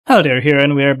Hello there, here,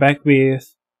 and we are back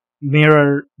with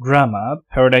Mirror Drama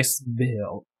Paradise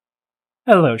Bill.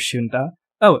 Hello, Shunta.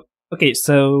 Oh, okay,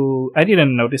 so I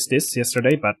didn't notice this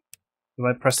yesterday, but if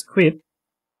I press quit,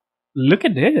 look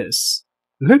at this.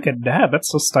 Look at that,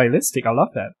 that's so stylistic, I love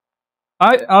that.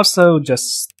 I also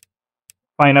just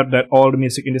find out that all the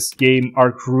music in this game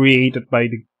are created by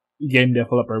the game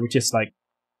developer, which is like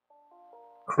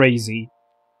crazy.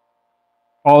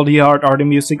 All the art, all the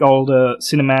music, all the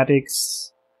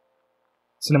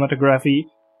cinematography,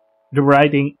 the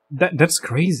writing, that's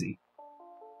crazy.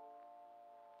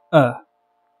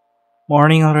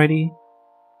 Morning already?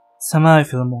 Somehow I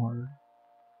feel more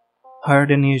tired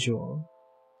than usual.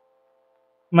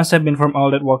 Must have been from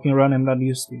all that walking around I'm not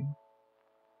used to.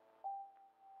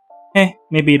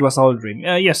 Maybe it was all a dream.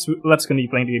 Yes, let's continue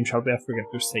playing the game shortly. I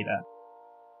forgot to say that.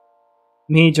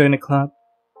 Me join a club.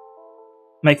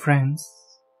 Make friends.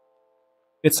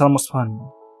 It's almost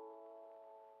fun.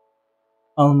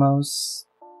 Almost.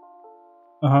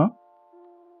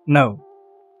 No.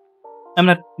 I'm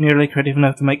not nearly creative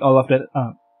enough to make all of that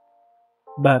up.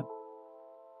 But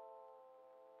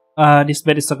this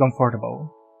bed is so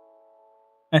comfortable.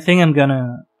 I think I'm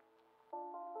gonna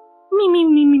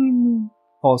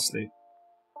fall asleep.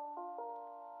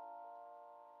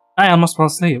 I almost fall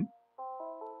asleep.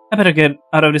 I better get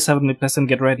out of this heavenly place and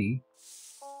get ready.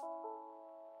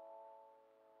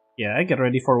 Yeah, get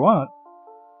ready for what?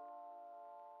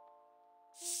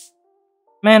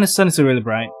 Man, the sun is really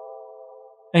bright.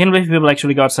 I can't believe people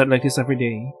actually go outside like this every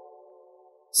day.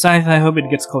 Scythe, I hope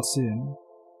it gets cold soon.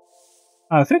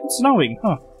 I think it's snowing,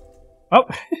 huh? Oh,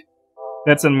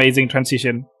 that's an amazing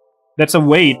transition. That's a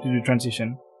way to do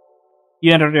transition.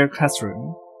 You enter your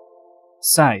classroom.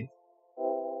 Scythe.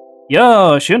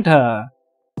 Yo, Shunta!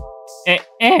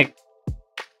 Egg!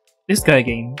 This guy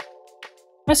again.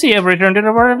 I see you've returned to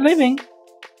the world of living.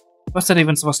 What's that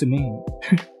even supposed to mean?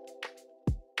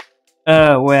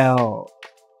 Well,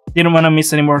 didn't want to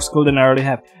miss any more school than I already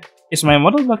have. Is my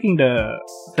model blocking the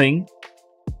thing?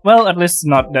 Well, at least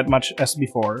not that much as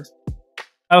before.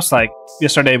 I was like,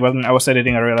 yesterday when I was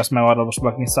editing, I realized my model was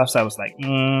blocking stuff, so I was like,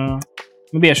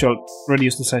 maybe I should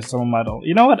reduce the size of my model.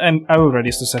 You know what? I will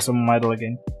reduce the size of my model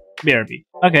again. BRB.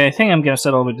 Okay, I think I'm gonna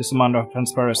settle with this amount of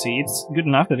transparency. It's good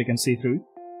enough that I can see through.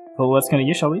 So what's gonna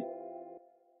use, shall we?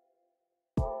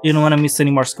 You don't want to miss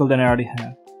any more school than I already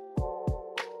have.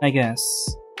 I guess.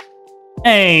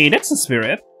 Hey, that's the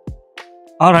spirit.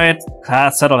 Alright,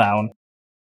 class, settle down.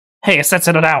 Hey, I said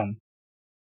settle down!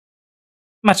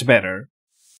 Much better.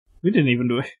 We didn't even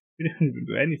do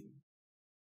anything.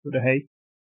 Who the heck?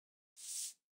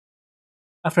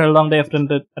 After a long day of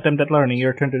attempted learning, you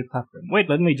return to the classroom. Wait,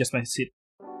 let me adjust my seat.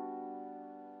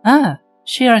 Ah,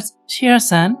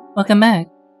 Shira-san, welcome back.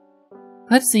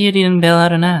 Glad to see you didn't bail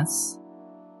out on us.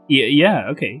 Yeah,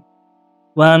 okay.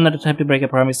 Well, not the type to break a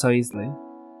promise so easily.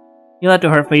 You lied to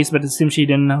her face, but it seems she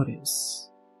didn't notice.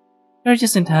 You're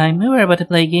just in time. We were about to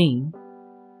play a game.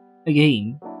 A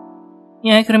game?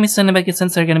 Yeah, Kurumi-san and Baki-san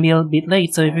are gonna be a bit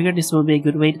late, so I figured this will be a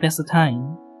good way to pass the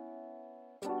time.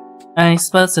 I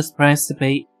suppose that's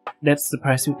the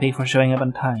price we pay for showing up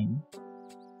on time.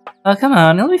 Oh, come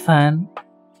on, it'll be fun.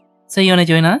 So you wanna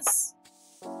join us?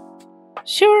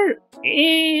 Sure.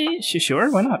 Sure,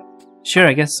 why not? Sure,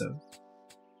 I guess so.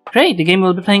 Great, the game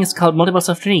we'll be playing is called Multiples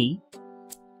of 3.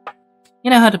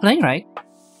 You know how to play, right?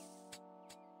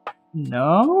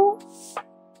 No?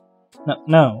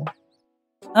 No.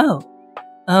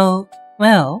 Oh,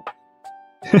 well.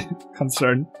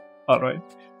 Concerned. Alright.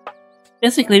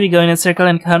 Basically, we go in a circle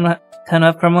and count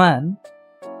up from 1.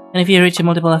 And if you reach a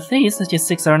multiple of 3, such as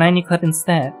 6 or 9, you clap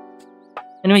instead.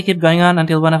 And we keep going on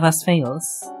until one of us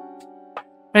fails.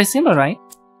 Very simple, right?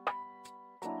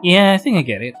 Yeah, I think I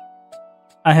get it.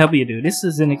 I hope you do. This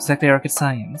isn't exactly rocket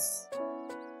science.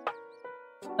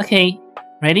 Okay,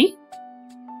 ready?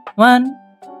 1,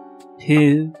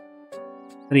 2,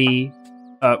 3,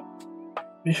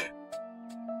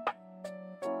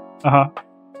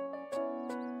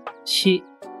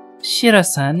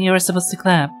 Shira-san, you were supposed to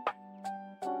clap.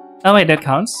 Oh wait, that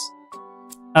counts?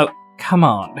 Oh, come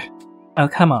on.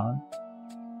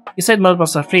 You said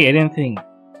multiples of 3, I didn't think.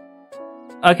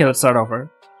 Okay, let's start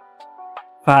over.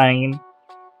 Fine.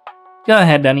 Go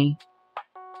ahead, Danny.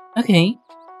 Okay.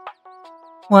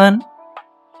 1,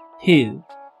 2,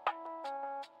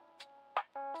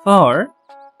 4,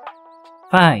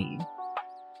 5.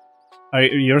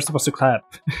 You're supposed to clap.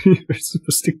 You're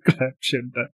supposed to clap,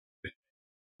 Shinta.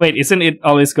 Wait, isn't it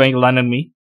always going to land on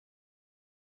me?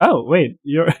 Oh, wait,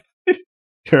 you're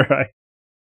right.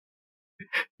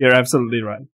 You're absolutely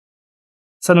right.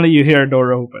 Suddenly you hear a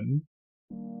door open.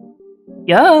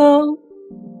 Yo!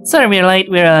 Sorry, we're late.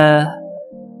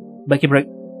 Bucky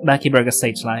broke a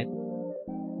stage light.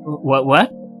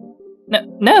 What?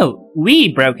 No,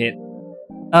 we broke it.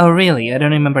 Oh, really? I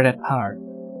don't remember that part.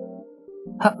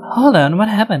 Hold on, what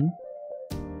happened?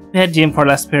 We had gym for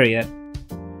last period.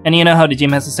 And you know how the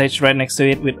gym has a stage right next to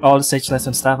it with all the stage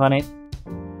lesson stuff on it?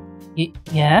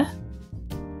 Yeah?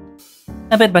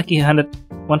 I bet Bucky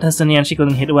 1,000 yen she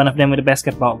couldn't hit one of them with a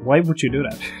basketball. Why would you do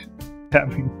that? I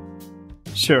mean,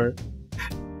 sure.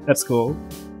 That's cool.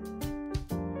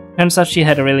 Turns out she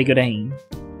had a really good aim.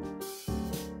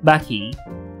 Bucky.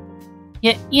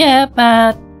 Yeah,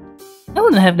 but I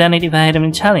wouldn't have done it if I hadn't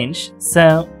been challenged,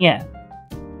 so yeah.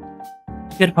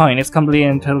 Good point, it's completely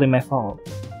and totally my fault.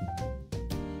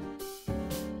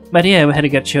 But yeah, we had to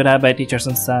get shot at by teachers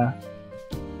and stuff.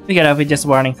 We got off with just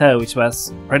warning though, which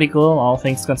was pretty cool, all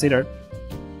things considered.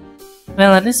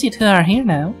 Well, at least you two are here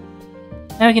now.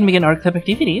 Now we can begin our club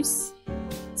activities.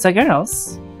 So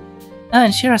girls. Oh,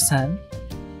 and Shiro-san.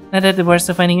 Now that the worst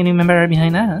of finding a new member are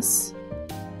behind us,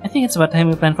 I think it's about time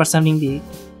we plan for something big.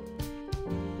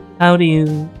 How do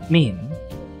you mean?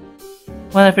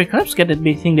 Well, if your clubs get that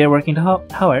big thing they're working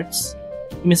towards,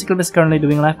 the music club is currently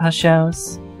doing live house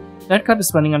shows, the art club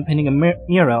is planning on painting a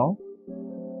mural,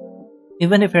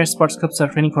 even if our sports clubs are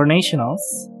training for nationals,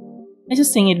 I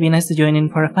just think it'd be nice to join in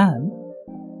for a fun.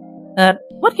 But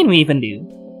what can we even do?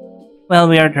 Well,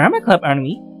 we are a drama club, aren't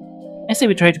we? I say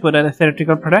we try to put out a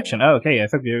theatrical production. Oh, okay, I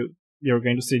thought you were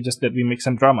going to say just that we make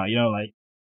some drama, you know, like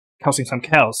causing some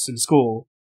chaos in school.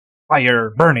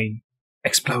 Fire, burning,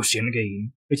 explosion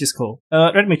again, which is cool.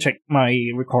 Let me check my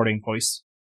recording voice.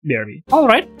 Barely.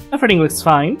 Alright, everything looks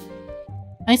fine.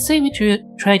 I'd say we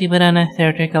try to put on a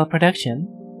theatrical production.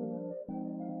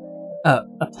 A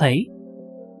play?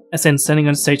 As in standing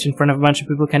on stage in front of a bunch of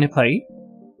people kind of play?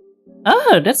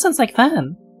 Oh, that sounds like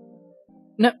fun.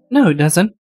 No, it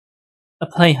doesn't. A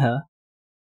play, huh?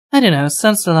 I don't know,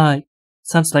 sounds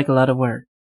like a lot of work.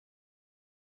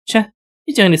 Cheh,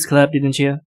 you joined this club, didn't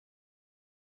you?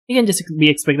 You can just be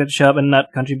expected to show up and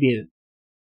not contribute.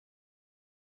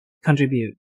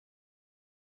 Contribute.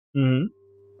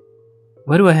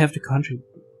 What do I have to contribute?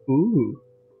 Ooh.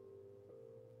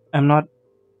 I'm not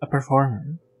a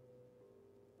performer.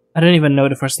 I don't even know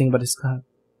the first thing about this club.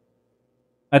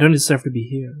 I don't deserve to be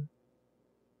here.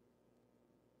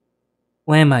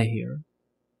 Why am I here?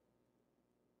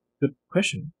 Good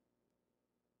question.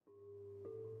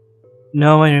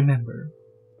 Now I remember.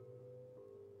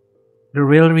 The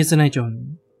real reason I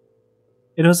joined,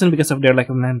 it wasn't because of their lack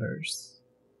of members.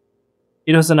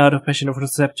 It wasn't out of passion for the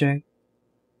subject.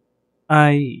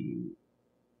 I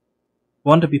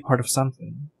want to be part of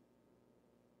something.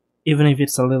 Even if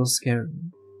it's a little scary.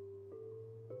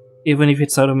 Even if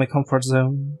it's out of my comfort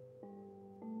zone.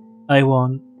 I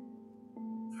want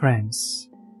friends.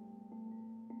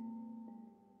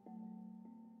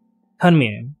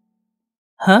 Hanmien.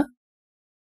 Huh?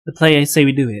 The play I say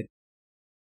we do it.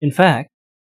 In fact,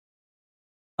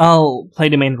 I'll play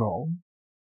the main role.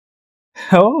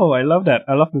 Oh, I love that.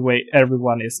 I love the way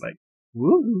everyone is like,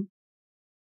 woo.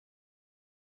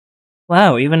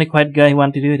 Wow, even a quiet guy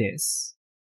want to do this.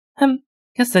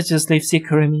 Guess that just leaves you,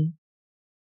 Kurumi.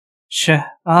 Sure,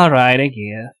 alright, I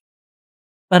guess.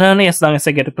 But only as long as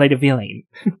I get to play the villain.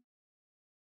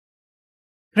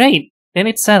 Great, then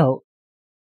it's settled.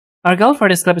 Our goal for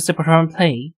this club is to perform a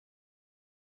play.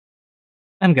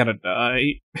 I'm gonna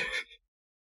die.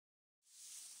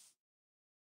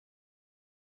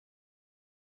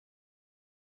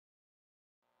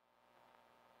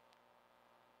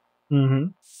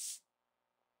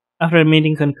 After the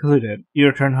meeting concluded, you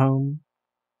return home.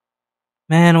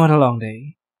 Man, what a long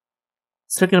day.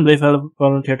 Still can't believe I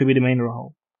volunteered to be the main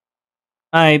role.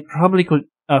 I probably could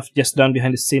have just done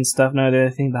behind the scenes stuff now that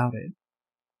I think about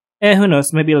it. Who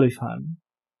knows, maybe it'll be fun.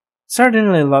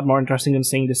 Certainly a lot more interesting than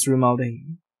staying in this room all day.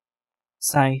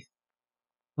 Sigh.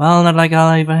 Well, not like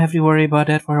I'll even have to worry about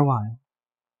that for a while.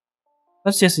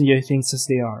 Let's just enjoy things as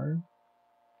they are.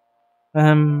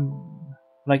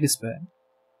 Like this bed.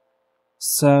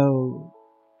 So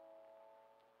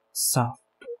soft.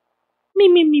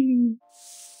 Me.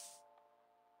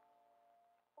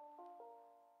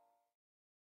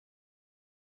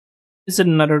 Is it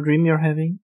another dream you're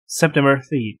having? September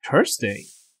 3, Thursday.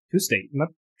 Tuesday, not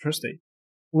Thursday.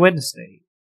 Wednesday.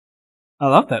 I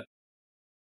love that.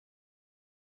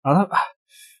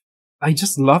 I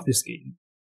just love this game.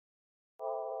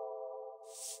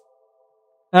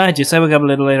 Just I woke up a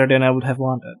little later than I would have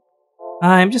wanted.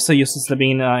 I'm just so used to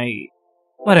sleeping in.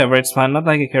 Whatever, it's fine, not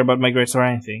like I care about my grades or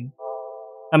anything.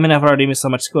 I mean, I've already missed so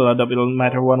much school, I doubt it'll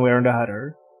matter one way or the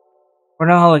other. For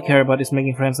now, all I care about is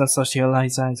making friends and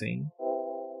socializing.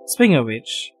 Speaking of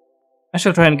which, I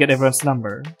shall try and get everyone's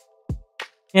number.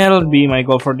 Yeah, it'll be my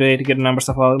goal for the day to get the numbers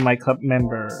of all my club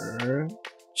members.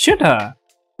 Shunta!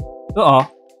 Uh-oh.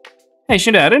 Hey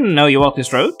Shunta, I didn't know you walked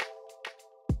this road.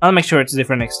 I'll make sure it's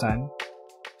different next time.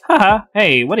 Haha,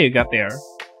 hey, what do you got there?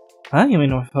 Huh, you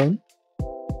mean my phone?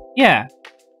 Yeah.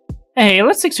 Hey,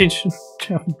 let's exchange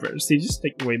numbers. You just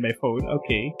take away my phone,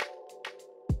 okay.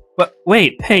 But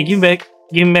wait, hey, give me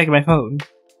back my phone.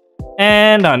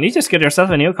 And on, you just get yourself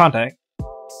a new contact.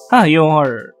 Huh, you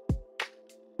are...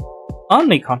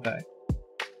 only contact.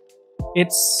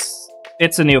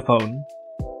 It's a new phone.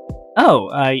 Oh,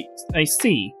 I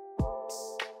see.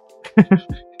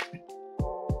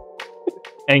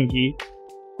 Engie.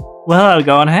 Well, I'll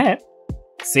go on ahead.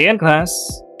 See you in class.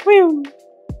 Whew.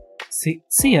 See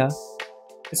ya.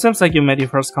 It seems like you made your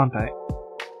first contact.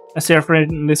 As your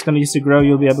friend is continues to grow,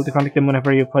 you'll be able to contact them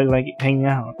whenever you feel like hanging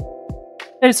out.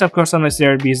 That is, of course, unless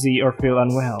they're busy or feel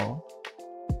unwell.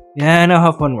 Yeah, I know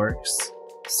how phone works.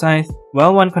 Scythe,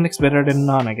 well, one connects better than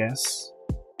none, I guess.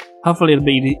 Hopefully it'll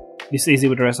be this easy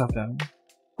with the rest of them.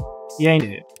 Yeah,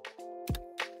 indeed.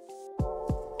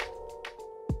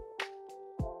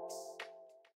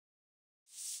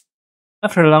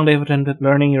 After a long day of attended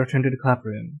learning, you return to the club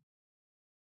room.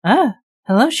 Ah,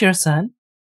 hello, Shiro-san.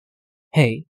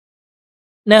 Hey.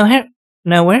 Now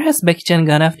where has Becky-chan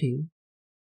gone off to?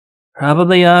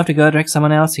 Probably off to go direct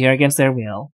someone else here against their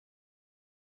will.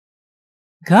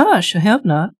 Gosh, I hope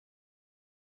not.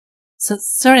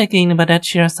 Sorry again about that,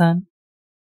 Shiro-san.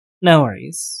 No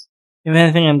worries. If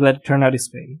anything, I'm glad it turned out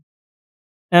this way.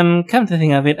 Come to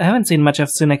think of it, I haven't seen much of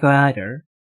Tsuneko either.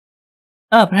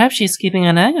 Oh, perhaps she's keeping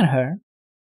an eye on her.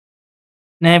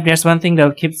 Now, if there's one thing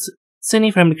that'll keep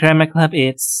Suni from the Karama Club,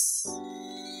 it's...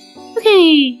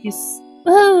 cookies!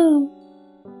 Woo!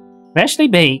 Freshly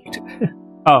baked.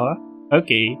 Oh,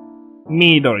 okay.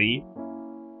 Midori.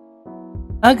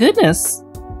 Oh goodness,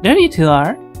 there you two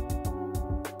are.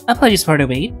 Apologies for the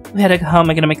wait. We had a home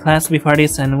economic class before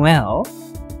this and well...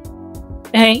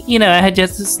 Hey, you know, I had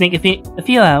just to sneak a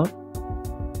few out.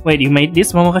 Wait, you made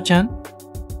this, Momoko-chan?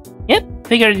 Yep,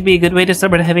 figured it'd be a good way to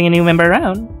start having a new member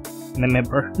around. A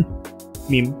member?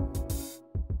 Meme.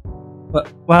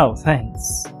 Wow,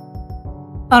 thanks.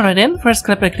 Alright then, first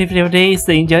club activity of the day is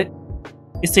to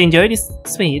enjoy these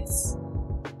sweets.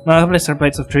 Now place our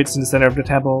plates of treats in the center of the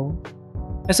table.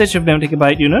 As each of them take a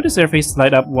bite, you notice their faces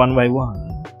light up one by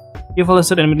one. You follow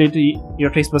suit and immediately your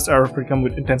taste buds are overcome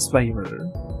with intense flavor.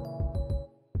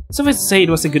 Suffice to say, it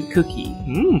was a good cookie.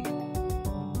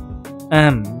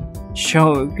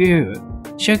 So good.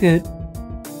 So good.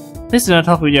 Please do not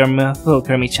talk with your mouth full,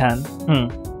 Kirimi-chan.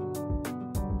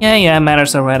 Yeah,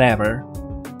 manners or whatever.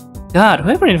 God,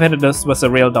 whoever invented those was a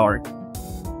real dork.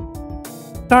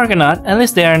 Dork or not, at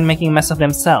least they aren't making a mess of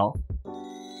themselves.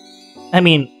 I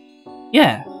mean,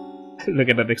 yeah. Look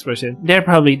at that expression. They're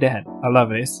probably dead. I love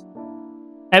this.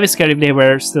 I'd be scared if they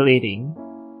were still eating.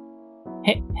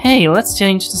 Hey, let's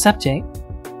change the subject.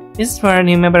 This is for a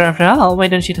new member after all. Why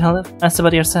don't you tell us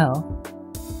about yourself?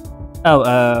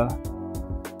 Oh,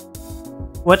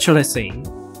 what should I say?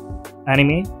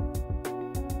 Anime?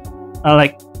 I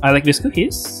like these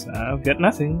cookies. I've got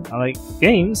nothing. I like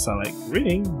games. I like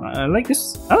reading. I like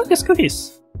these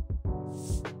cookies.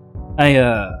 I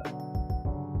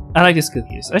like these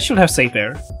cookies. I should have saved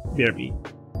there. BRB.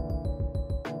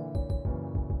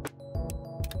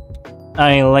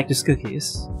 I like these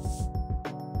cookies.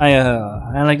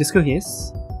 I like these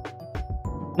cookies.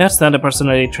 That's not a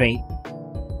personality trait.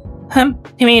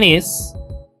 You mean it is?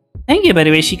 Thank you, by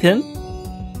the way, Shikun.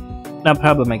 No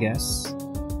problem, I guess.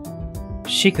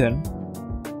 Shikun?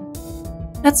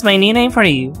 That's my new name for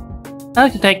you. I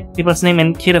like to take people's name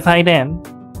and cutify them.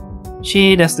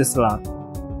 She does this a lot.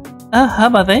 Oh, how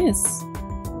about this?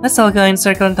 Let's all go in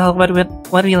circle and talk about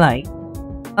what we like.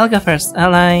 I'll go first. I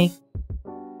like...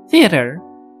 theater.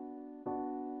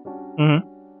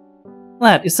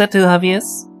 What? Is that too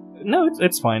obvious? No,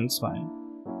 it's fine, it's fine.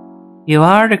 You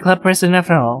are the club president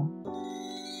after all.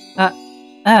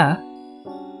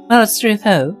 Well, it's true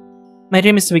though. My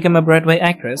dream is to become a Broadway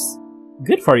actress.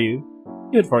 Good for you.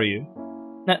 Good for you.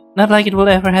 Not like it will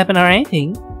ever happen or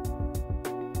anything.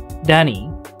 Danny.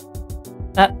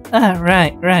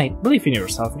 Right. Believe in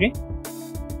yourself, okay?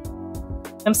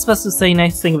 I'm supposed to say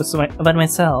nice things about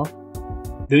myself.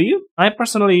 Do you? I'm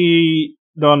personally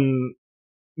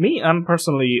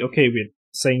okay with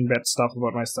saying bad stuff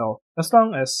about myself. As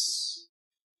long as...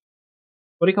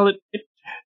 what do you call it?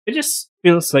 It just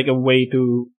feels like a way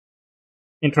to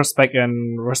introspect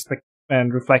and respect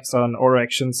and reflect on our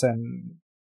actions and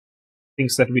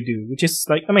things that we do, which is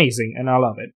like amazing and I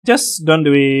love it. Just don't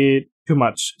do it too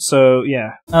much. So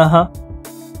yeah.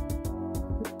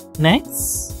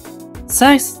 Next?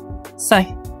 Sai,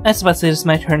 I suppose it is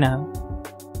my turn now.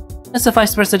 As a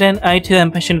vice president, I too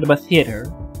am passionate about theater.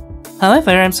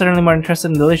 However, I'm certainly more interested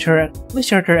in the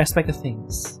literature aspect of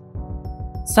things.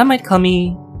 Some might call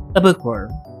me a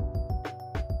bookworm.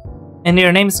 And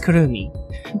your name is Kurumi.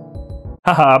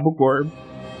 Haha, bookworm.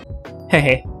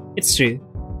 Hehe, it's true.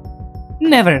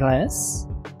 Nevertheless,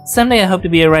 someday I hope to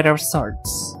be a writer of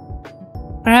sorts.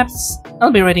 Perhaps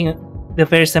I'll be writing the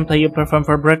very same play you performed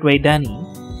for Broadway, Danny.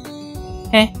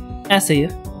 Heh, as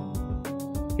if.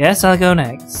 Guess I'll go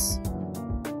next.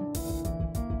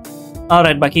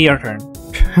 Alright, Bucky, your turn.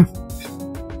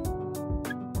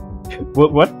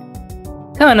 What?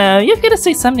 Come on now, you've got to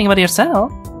say something about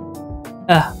yourself.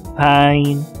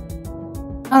 Fine.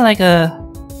 I like,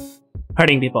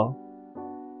 hurting people.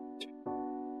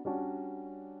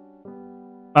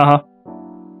 Uh-huh.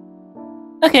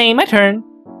 Okay, my turn.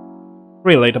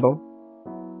 Relatable.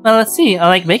 Well, let's see, I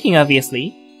like baking,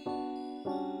 obviously.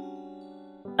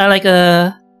 I like,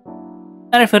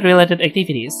 other food-related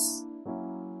activities.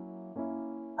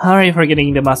 How are you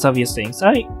forgetting the most obvious things?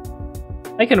 I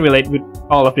can relate with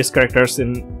all of these characters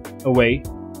in a way.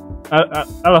 I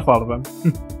love all of them.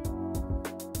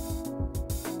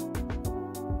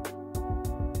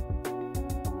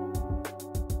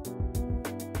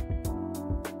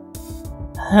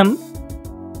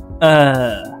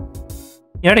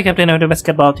 You're the captain of the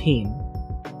basketball team.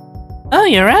 Oh,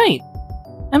 you're right.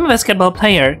 I'm a basketball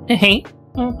player. Hey.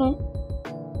 Well,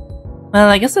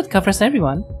 I guess that covers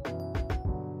everyone.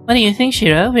 What do you think,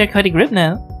 Shiro? We're quite a group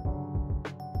now.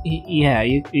 Yeah,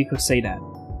 you could say that.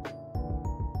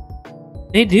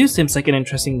 They do seem like an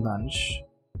interesting bunch.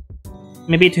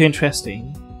 Maybe too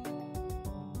interesting.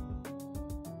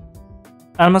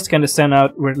 Almost kinda stand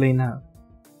out weirdly enough.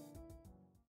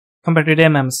 Compared to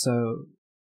them, I'm so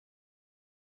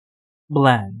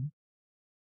bland.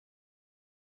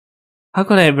 How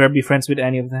could I ever be friends with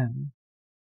any of them?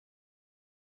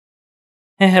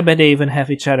 I bet they even have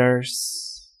each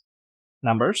other's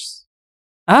numbers?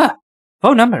 Ah!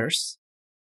 Phone numbers!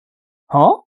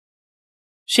 Huh?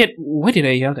 Shit, why did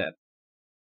I yell that?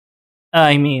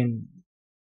 I mean,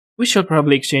 we should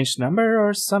probably exchange number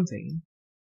or something.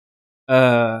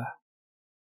 Or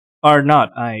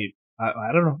not, I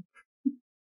don't know.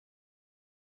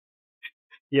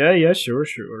 Yeah, sure.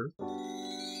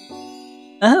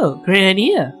 Oh, great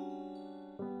idea.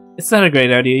 It's not a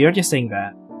great idea, you're just saying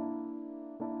that.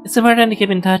 It's important to keep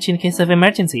in touch in case of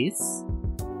emergencies.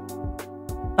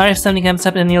 Or if something comes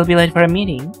up and you'll be late for a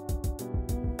meeting.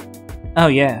 Oh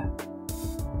yeah.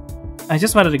 I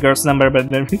just wanted the girl's number, but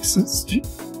then makes sense.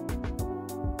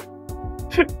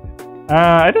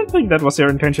 I don't think that was your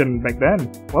intention back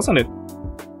then, wasn't it?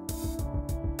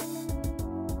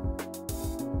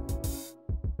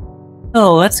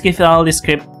 Oh, let's all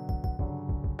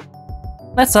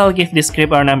give this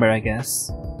creep our number, I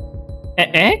guess.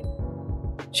 Eh?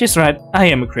 She's right, I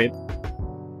am a creep.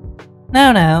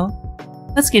 No.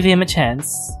 Let's give him a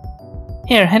chance.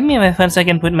 Here, hand me my phone so I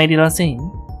can put my details in.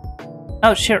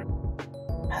 Oh, sure.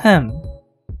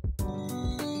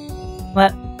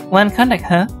 What? One contact,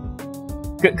 huh?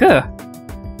 Good.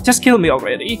 Just kill me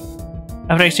already.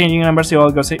 After exchanging numbers, you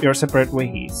all go your separate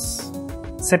ways.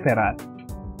 Separate.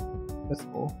 That's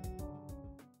cool.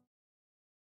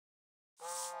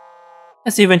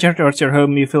 As you venture towards your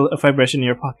home, you feel a vibration in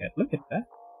your pocket. Look at that.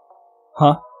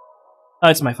 Huh? Oh,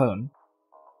 it's my phone.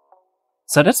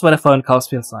 So that's what a phone call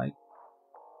feels like.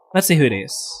 Let's see who it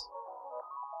is.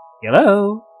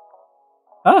 Hello?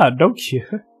 Ah,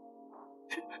 Nokia.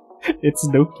 It's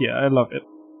Nokia, I love it.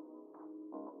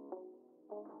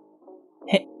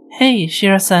 Hey,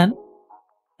 Shiro-san.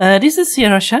 This is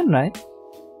Shiro-san, right?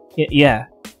 Yeah.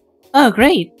 Oh,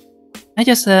 great. I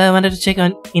just wanted to check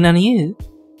in on you.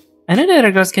 I know the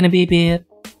other girls can be a bit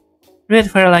rude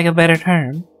for lack of a better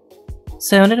term.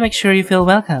 So I wanted to make sure you feel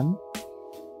welcome.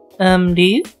 Do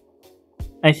you?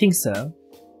 I think so.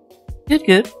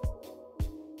 Good.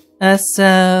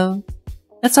 So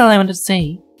that's all I wanted to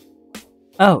say.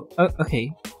 Oh,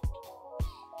 okay.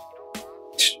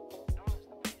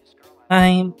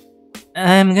 I'm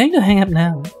going to hang up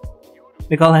now.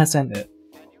 The call has ended.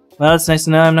 Well, it's nice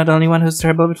to know I'm not the only one who's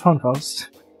terrible with phone calls.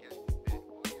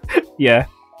 Yeah.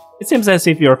 It seems as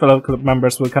if your fellow club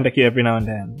members will contact you every now and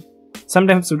then.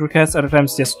 Sometimes with requests, other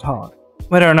times just talk.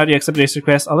 Whether or not you accept these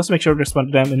requests, always make sure to respond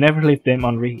to them and never leave them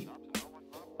on read.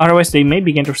 Otherwise, they may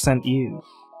begin to resent you.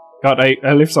 God,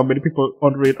 I leave so many people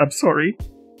on read, I'm sorry.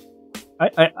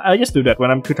 I just do that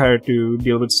when I'm too tired to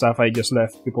deal with stuff. I just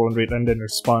left people on read and then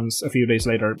responds a few days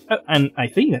later. And I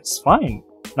think that's fine.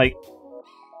 Like,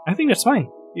 I think that's fine.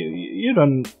 You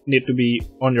don't need to be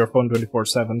on your phone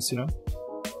 24/7, you know?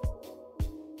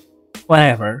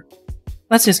 Whatever.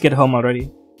 Let's just get home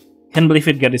already. Can't believe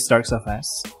it got this dark so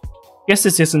fast. Guess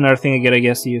it's just another thing I gotta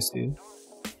get used to.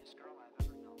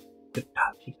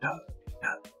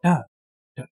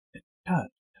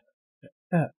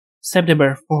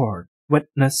 September 4th,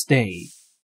 Wednesday.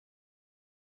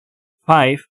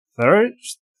 5.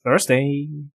 Thursday.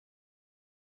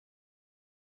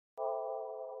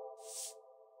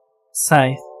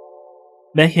 Scythe.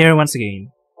 Back here once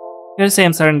again. Gotta say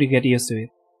I'm starting to get used to it.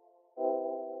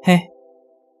 Heh.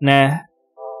 Nah.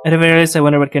 At the very least I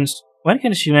wonder what kind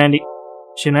of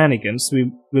shenanigans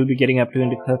we will be getting up to in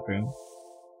the clubroom.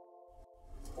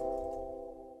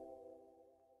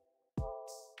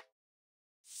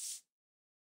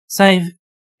 Scythe,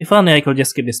 if only I could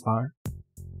just skip this part.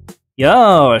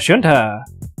 Yo, Shunta!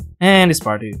 And this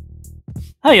part too.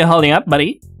 How you holding up,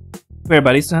 buddy? We're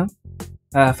buddies now?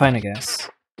 Fine I guess.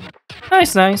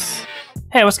 Nice.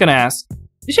 Hey, I was gonna ask.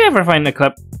 Did you ever find a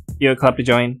club to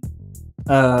join?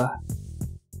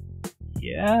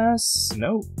 Yes,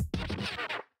 no.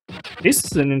 This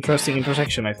is an interesting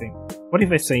intersection, I think. What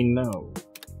if I say no?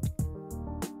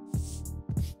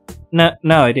 No,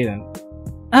 I didn't.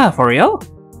 Ah, for real?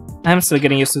 I'm still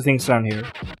getting used to things around here.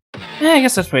 Yeah, I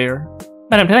guess that's fair.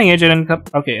 But I'm telling you, Jaden Cup.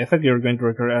 Okay, I thought you were going to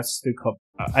record as to Cup.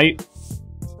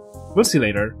 We'll see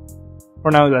later.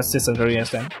 For now, let's just enter yes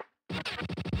then.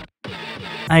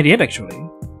 I did actually.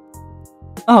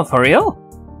 Oh, for real?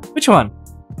 Which one?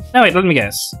 No, wait, let me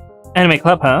guess. Anime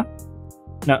Club, huh?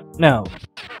 No.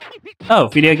 Oh,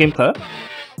 Video Game Club?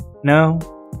 No.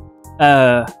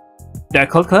 The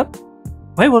Occult Club?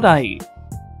 Why would I?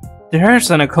 There's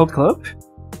an Occult Club?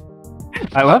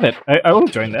 I love it. I will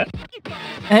join that.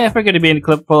 I forget to be in a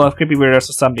club full of creepy weirdos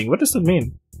or something. What does that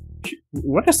mean?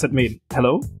 What does that mean?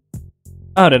 Hello?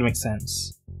 Oh, that makes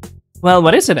sense. Well,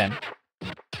 what is it then?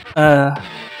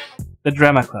 The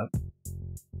Drama Club.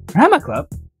 Drama Club?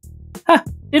 Ha!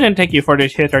 Didn't take you for the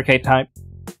hit arcade type.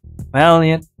 Well,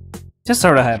 yeah. Just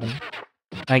sorta happened.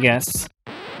 I guess.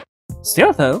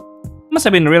 Still though, must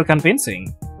have been real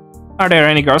convincing. Are there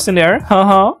any girls in there?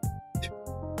 Haha.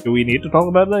 Do we need to talk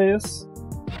about this?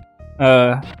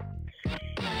 Yeah,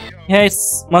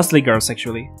 it's mostly girls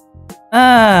actually.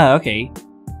 Ah, okay.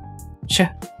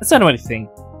 That's not what you think.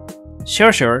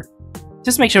 Sure.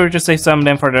 Just make sure to save some of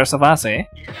them for the rest of us, eh?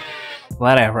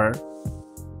 Whatever.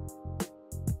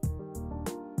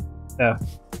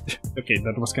 Okay,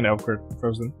 that was kinda awkward,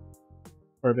 frozen.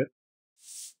 For a bit.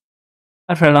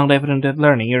 After a long day of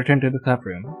learning, you return to the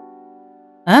clubroom.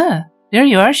 Ah, there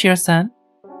you are, Shiro-san.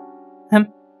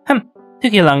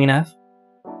 Took you long enough.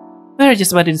 We were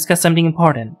just about to discuss something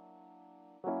important.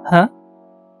 Huh?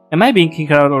 Am I being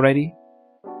kicked out already?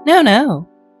 No.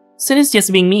 Sun's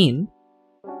just being mean.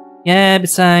 Yeah,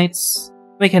 besides,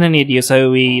 we kinda need you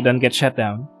so we don't get shut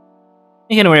down.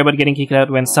 You can worry about getting kicked out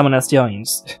when someone else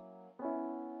joins.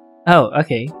 Oh,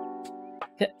 okay.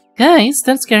 Guys,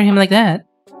 don't scare him like that.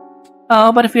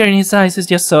 Oh, but the fear in his eyes is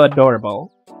just so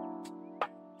adorable.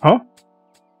 Huh?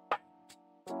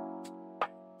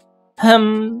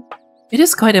 It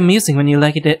is quite amusing when you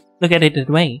look at it that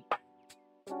way.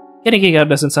 Getting kicked out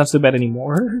doesn't sound too bad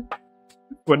anymore.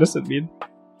 What does it mean?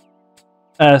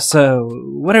 So,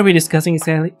 what are we discussing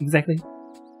exactly?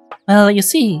 Well, you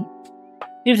see,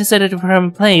 we've decided to perform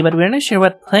a play, but we're not sure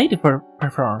what play to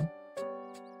perform.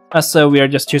 So we are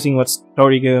just choosing what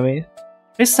story to go with?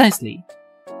 Precisely.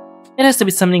 It has to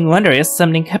be something wondrous,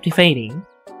 something captivating.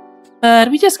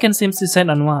 But we just can't seem to decide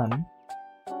on one.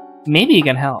 Maybe you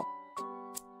can help.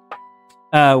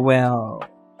 Well,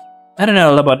 I don't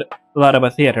know a lot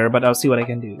about theater, but I'll see what I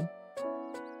can do.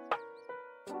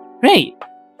 Great!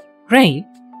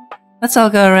 Let's all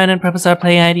go around and propose our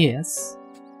play ideas.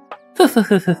 I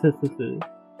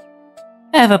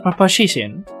have a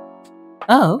proposition.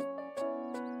 Oh?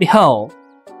 Behold.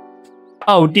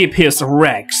 Oedipus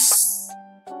Rex!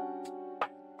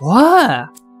 What?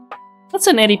 What's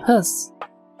an Oedipus?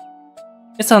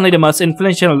 It's only the most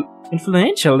influential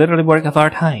literary work of our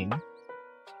time.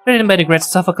 Written by the great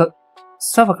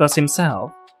Sophocles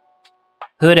himself.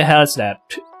 Who the hell is that?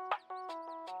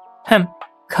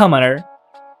 Commoner.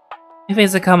 If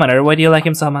he's a commoner, why do you like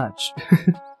him so much?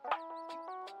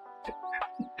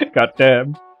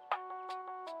 Goddamn.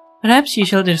 Perhaps you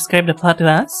shall describe the plot to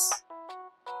us?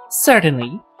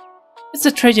 Certainly. It's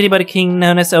a tragedy about a king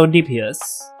known as Oedipus.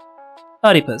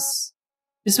 Oedipus.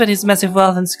 Despite his massive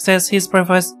wealth and success, he is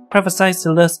prophesied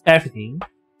to lose everything.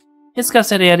 He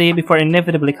scoffs at the idea before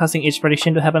inevitably causing each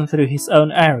prediction to happen through his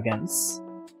own arrogance.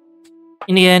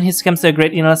 In the end, he succumbs to a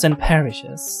great illness and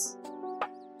perishes.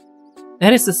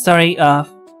 That is the story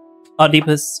of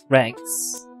Oedipus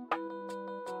Rex.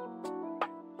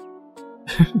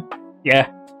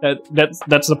 Yeah,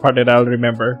 that's the part that I'll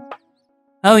remember.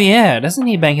 Oh yeah, doesn't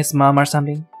he bang his mom or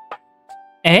something?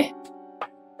 Eh?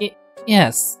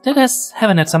 Yes, that does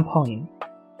happen at some point.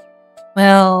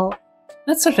 Well,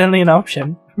 that's certainly an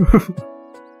option.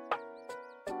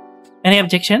 Any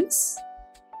objections?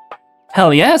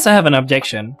 Hell yes, I have an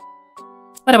objection.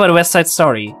 What about West Side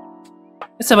Story?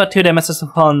 It's about two demons who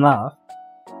fall in love,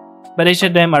 but each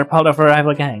of them are part of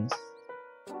rival gangs.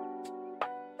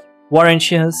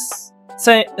 Mall-icious.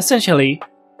 So essentially,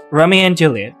 Romeo and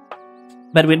Juliet,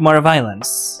 but with more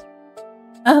violence.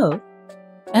 Oh,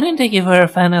 I didn't take you for a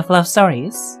fan of love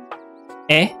stories.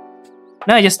 Eh?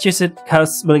 No, I just choose it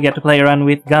cause we'll get to play around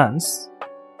with guns.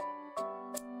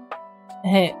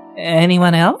 Hey,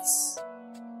 anyone else?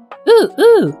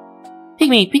 Ooh! Pick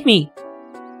me!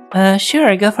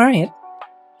 Sure, go for it.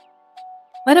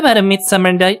 What about A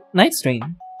Midsummer Night's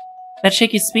Dream? That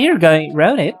Shakespeare guy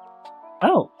wrote it.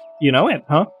 Oh, you know it,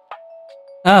 huh?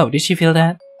 Oh, did she feel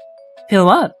that? Feel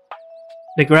what?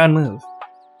 The ground move.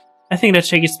 I think that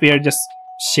Shakespeare just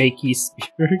shaky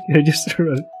spear. I just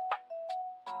wrote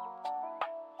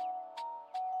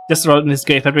in his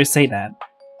grave after we say that.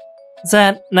 Is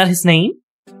that not his name?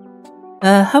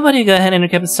 How about you go ahead and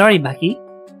recap the story, Bucky?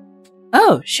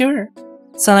 Oh, sure.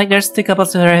 Sound like there's two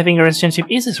couples who are having a relationship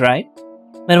issues, right?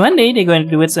 But one day they go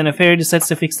into the woods and a fairy decides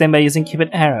to fix them by using cupid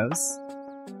arrows.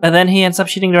 But then he ends up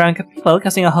shooting the wrong people,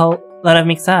 causing a whole lot of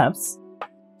mix-ups.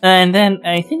 And then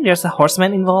I think there's a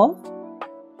horseman involved?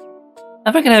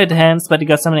 I forget how it ends, but it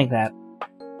got something like that.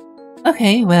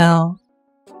 Okay, well...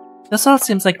 those all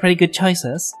seems like pretty good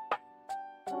choices.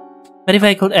 But if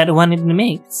I could add one in the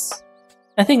mix,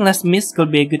 I think Les Mis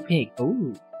could be a good pick.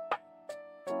 Ooh.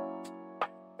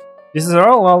 This is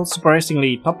all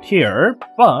surprisingly top tier,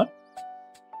 but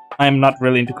I'm not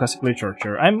really into classic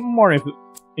literature. I'm more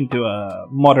into a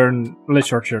modern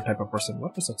literature type of person.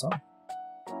 What was that song?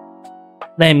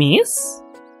 Les Mis?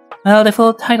 Well, the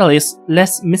full title is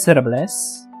Les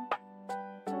Miserables.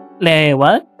 Les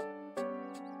what?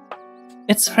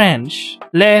 It's French.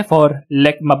 Les for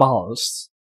Lick My Balls.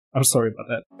 I'm sorry about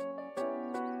that.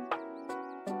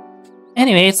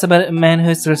 Anyway, it's about a man who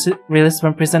is released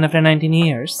from prison after 19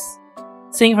 years.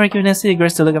 Seeking forgiveness, he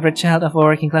agrees to look after a child of a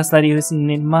working class lady who is in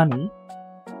need money.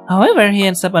 However, he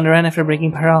ends up on the run after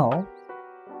breaking parole.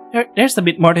 There's a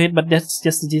bit more to it, but that's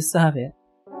just the gist of it.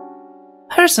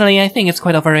 Personally, I think it's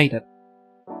quite overrated.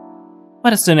 What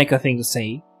does Suneko thing to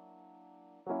say?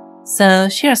 So,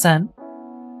 Shiro-san.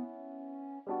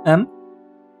 Do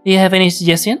you have any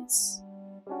suggestions?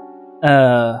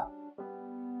 Oh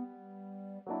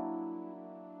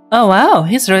wow,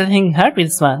 he's really thinking hard with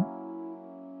this one.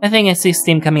 I think I see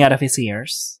steam coming out of his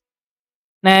ears.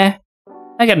 Nah,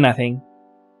 I got nothing.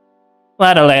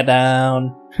 What a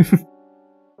letdown.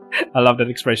 I love that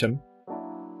expression.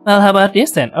 Well, how about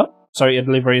this then? Oh, sorry, a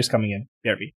delivery is coming in.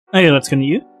 BRB. Okay, let's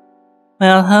continue.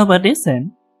 Well, how about this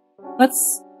then?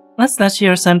 Let's let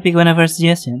your son pick one of our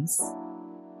suggestions.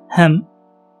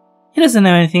 He doesn't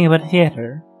know anything about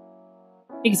theater.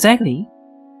 Exactly.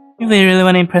 If we really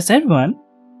want to impress everyone,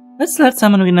 let's let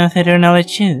someone with no theater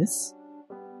knowledge choose.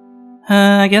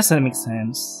 I guess that makes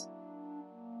sense.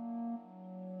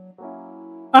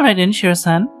 Alright then,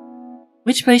 Shiro-san.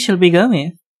 Which place shall we go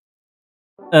with?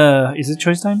 Is it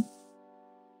choice time?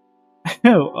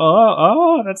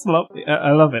 oh, that's lovely.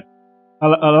 I love it. I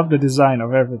love the design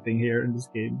of everything here in this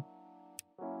game.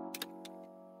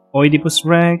 Oedipus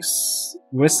Rex,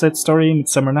 West Side Story,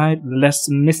 Midsummer Night, Les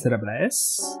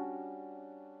Miserables.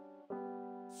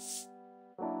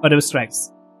 Oedipus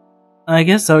Rex. I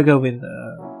guess I'll go with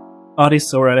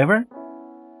Otis or whatever.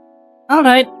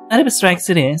 Alright, Oedipus Rex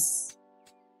it is.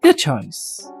 Good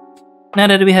choice. Now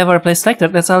that we have our place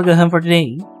selected, let's all go home for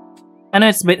today. I know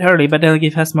it's a bit early, but that'll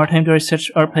give us more time to research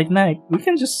our play tonight. We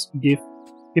can just give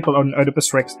people on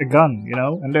Oedipus Rex a gun, you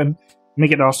know, and then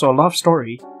make it also a love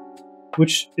story.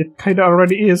 Which it kinda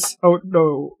already is. Oh,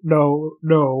 no.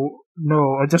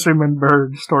 I just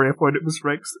remembered the story of Oedipus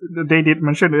Rex. They did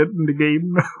mention it in the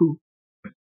game.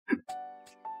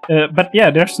 But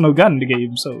yeah, there's no gun in the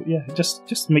game, so yeah,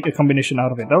 just make a combination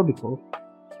out of it. That would be cool.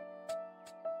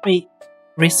 Wait,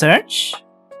 research?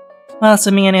 Well,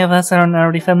 assuming any of us aren't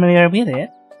already familiar with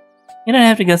it, you don't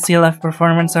have to go see a live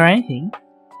performance or anything.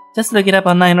 Just look it up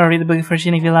online or read the book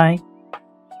version if you like.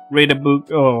 Read a book?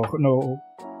 Oh, no.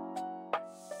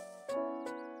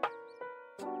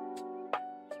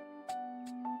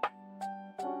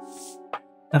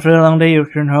 After a long day, you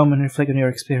return home and reflect on your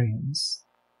experience.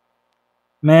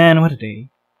 Man, what a day.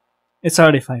 It's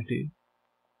already 5 2.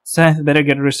 So I better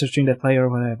get researching that play or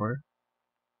whatever.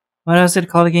 What was it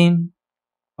called again?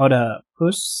 Oh, the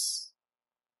puss?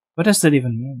 What does that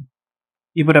even mean?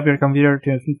 You put up your computer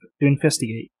to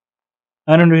investigate.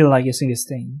 I don't really like using this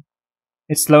thing.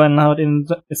 It's slow and loud, and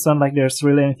it's not like there's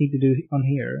really anything to do on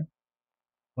here.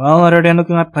 Well, other than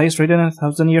looking at plays written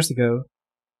 1,000 years ago.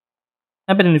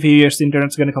 I bet in a few years the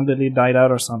internet's gonna completely die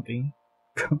out or something.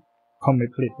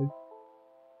 Completely.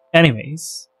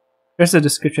 Anyways, there's a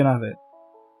description of it.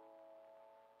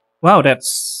 Wow,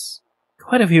 that's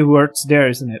quite a few words there,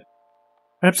 isn't it?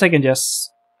 Perhaps I can just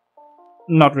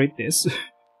not read this.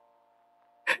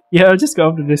 Yeah, I'll just go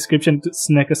off the description to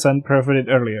Snake-san provided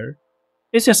earlier.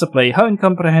 It's just a play, how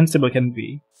incomprehensible can it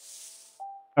be?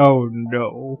 Oh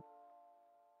no.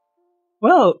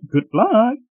 Well, good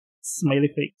luck! Smiley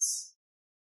face.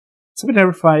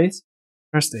 September 5th,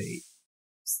 Thursday.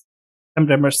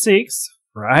 September 6th,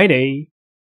 Friday.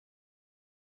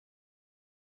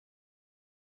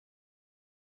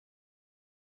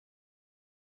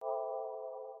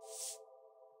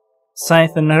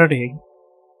 Scythe and Nerdy.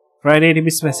 Friday to be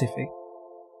specific.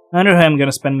 I wonder how I'm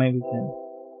gonna spend my weekend.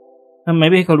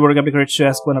 Maybe I could work up the courage to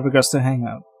ask one of the girls to hang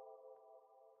out.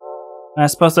 I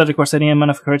suppose that requires any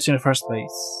amount of courage in the first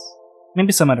place.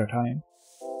 Maybe some other time.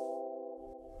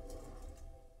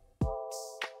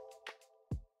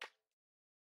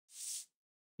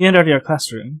 You entered your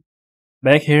classroom.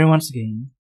 Back here once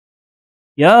again.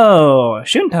 Yo,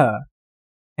 Shunta!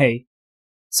 Hey.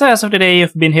 So as of today,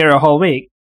 you've been here a whole week.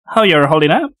 How you're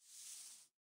holding up?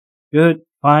 Good,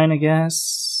 fine, I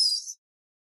guess.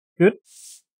 Good?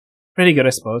 Pretty good, I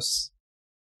suppose.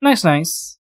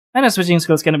 Nice. I know switching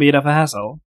schools can be a bit of a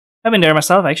hassle. I've been there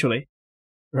myself, actually.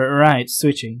 Right,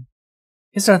 switching.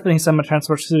 He's starting summer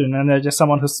transport soon, and there's just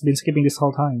someone who's been skipping this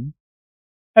whole time.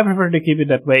 I prefer to keep it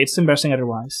that way, it's embarrassing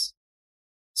otherwise.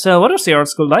 So, what was your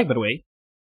school like, by the way?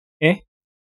 It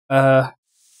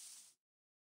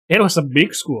was a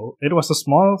big school. It was a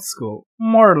small school.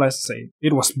 More or less the same.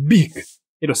 It was big.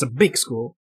 It was a big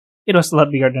school. It was a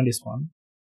lot bigger than this one.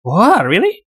 What?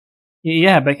 Really?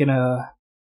 Yeah, back in,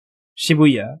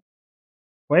 Shibuya.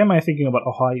 Why am I thinking about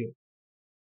Ohio?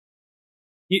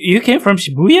 You came from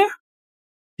Shibuya?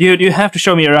 Dude, you have to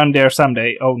show me around there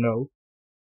someday. Oh no.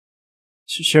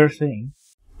 Sure thing.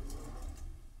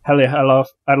 Hell yeah, I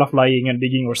love lying and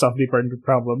digging yourself deeper into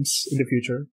problems in the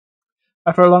future.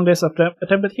 After a long day's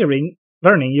attempted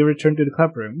learning, you return to the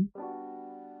clubroom.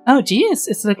 Oh geez,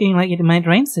 it's looking like it might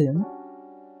rain soon.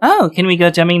 Oh, can we go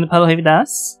jumping in the puddle if it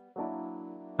does?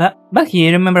 Bucky,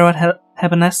 you remember what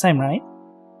happened last time, right?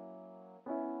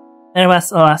 There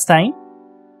was last time?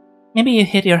 Maybe you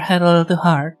hit your head a little too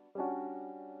hard.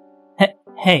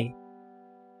 Hey.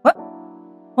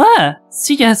 What?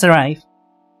 She just arrived.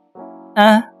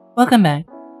 Welcome back.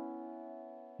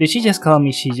 Did she just call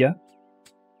me Shija?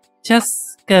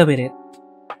 Just go with it.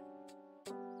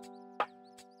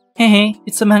 Hey,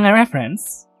 it's a manga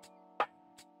reference.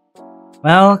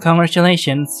 Well,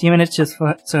 congratulations, you managed to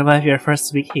survive your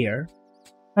first week here.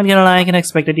 Not gonna lie, I can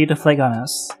expected you to flag on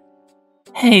us.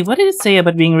 Hey, what did it say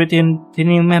about being rude to the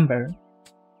new member?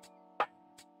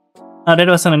 Oh, that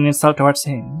wasn't an insult towards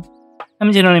him.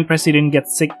 I'm genuinely impressed you didn't get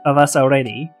sick of us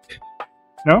already.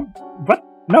 No? What?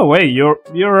 No way,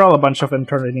 you're all a bunch of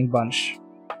entertaining bunch.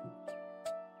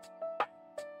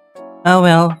 Oh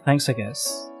well, thanks I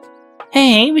guess.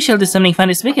 Hey, we shall do something fun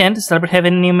this weekend to celebrate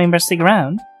having a new member stick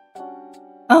around.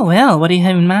 Oh well, what do you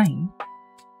have in mind?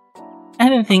 I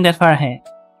didn't think that far ahead.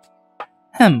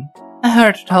 I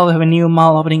heard tell we have a new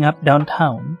mall opening up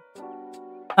downtown.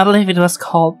 I believe it was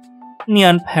called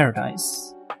Neon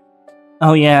Paradise.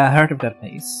 Oh yeah, I heard of that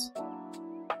place.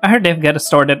 I heard they've got a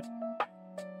store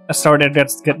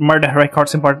that's got murder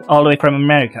records imported all the way from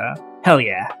America. Hell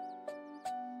yeah.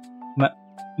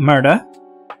 Murder?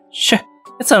 Shh,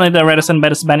 it's only the reddest and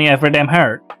baddest bunny I ever damn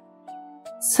heard.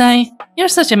 Scythe, you're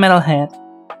such a metalhead.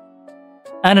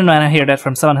 I don't want to hear that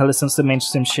from someone who listens to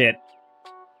mainstream shit.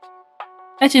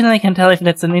 I genuinely can't tell if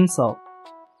that's an insult.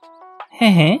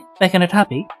 Hey, back on the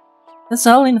topic. That's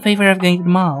all in favor of going to the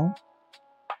mall.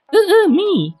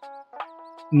 Me!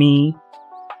 Me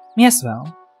as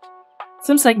well.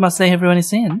 Seems like mostly everyone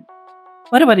is in.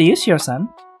 What about you, Shiro-san?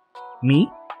 Me?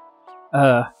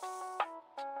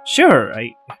 Sure,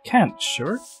 I can't,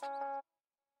 sure?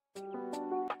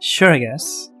 Sure, I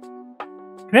guess.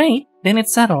 Great, then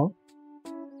it's settled.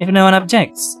 If no one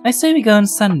objects, I say we go on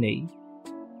Sunday.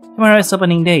 Tomorrow is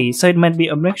opening day, so it might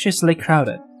be obnoxiously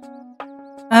crowded.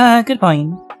 Good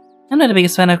point. I'm not the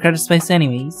biggest fan of crowded space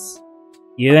anyways.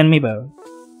 You and me both.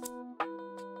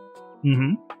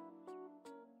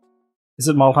 Is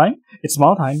it mall time? It's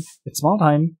mall time. It's mall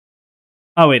time.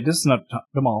 Oh wait, this is not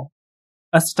the mall.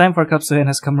 As the time for clubs to end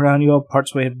has come around, you all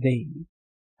parts way of the day.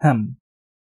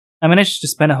 I managed to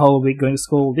spend a whole week going to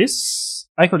school.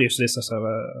 I could use this as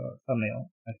a thumbnail,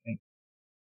 I think.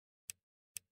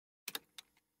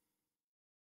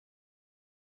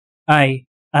 I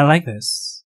like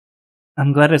this.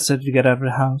 I'm glad I decided to get out of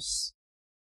the house.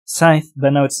 Scythe,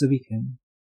 but now it's the weekend.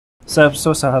 So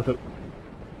I'll have to...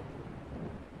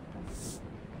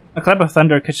 A clap of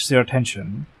thunder catches your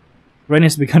attention. Rain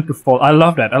has begun to fall. I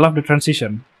love that. I love the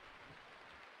transition.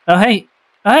 Oh, hey.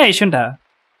 Oh, hey, Shunta.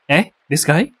 Eh? This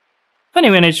guy? Funny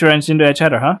when it runs into each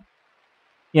other, huh?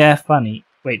 Yeah, funny.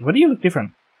 Wait, why do you look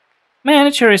different? Man,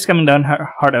 it sure is coming down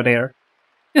hard out there.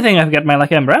 You think I've got my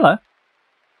lucky umbrella?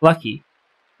 Lucky.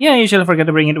 Yeah, I usually forget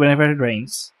to bring it whenever it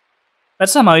rains. But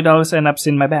somehow it always ends up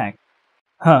in my bag.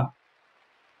 Huh.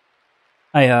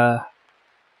 I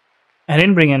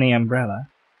didn't bring any umbrella.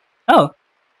 Oh,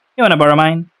 you wanna borrow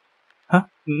mine? Huh?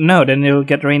 No, then it'll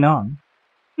get rain on.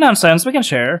 Nonsense, we can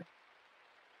share.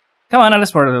 Come on,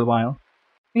 let's for a little while.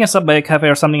 We can stop by a cafe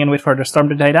or something and wait for the storm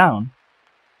to die down.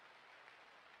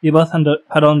 You both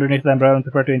huddle underneath the umbrella and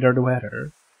prepare to endure the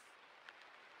weather.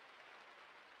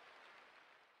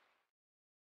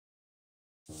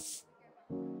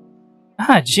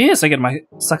 Ah, jeez, I get my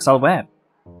socks all wet.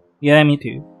 Yeah, me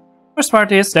too. Worst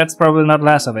part is, that's probably not the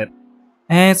last of it.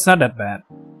 And it's not that bad.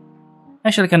 I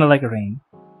actually kinda like the rain.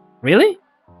 Really?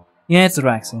 Yeah, it's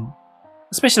relaxing.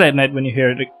 Especially at night when you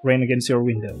hear the rain against your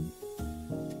window.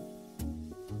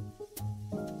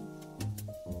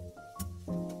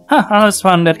 Huh, I always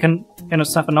found that kind of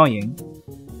stuff annoying.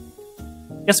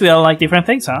 Guess we all like different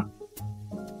things, huh?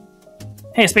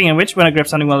 Hey, speaking of which, wanna grab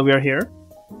something while we are here?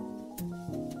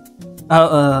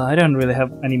 I don't really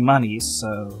have any money,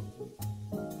 so...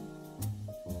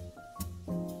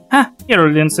 Huh, you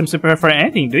really didn't seem to prepare for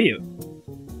anything, do you?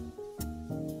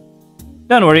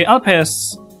 Don't worry, I'll pay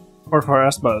us for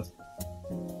us both.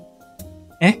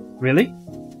 Eh? Really?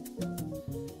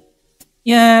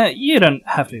 Yeah, you don't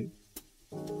have to.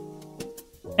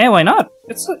 Eh, why not?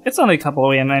 It's only a couple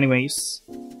of yen anyways.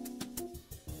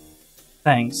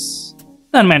 Thanks.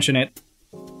 Don't mention it.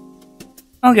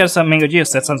 I'll get some mango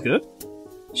juice, that sounds good.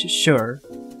 Sure.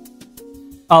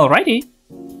 Alrighty.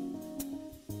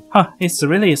 Huh, he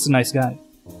really is a nice guy.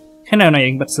 Kinda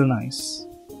annoying, but still nice.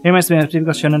 He reminds me of a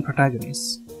typical shonen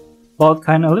protagonist. Bald,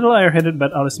 kind, a little airheaded,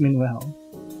 but always mean well.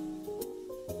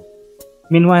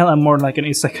 Meanwhile, I'm more like an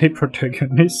isekai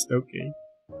protagonist, okay.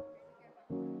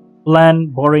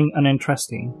 Bland, boring,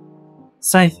 uninteresting.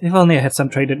 Scythe, if only I had some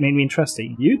trait that made me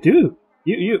interesting. You do!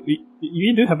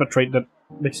 You do have a trait that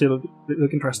makes you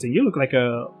look interesting. You look like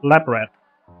a lab rat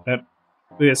that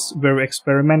is very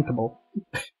experimentable.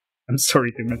 I'm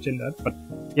sorry to mention that, but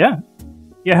yeah.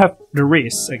 You have the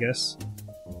race, I guess.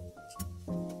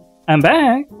 I'm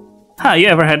back! Ha, you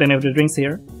ever had any of the drinks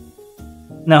here?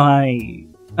 No, I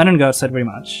don't go outside very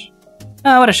much.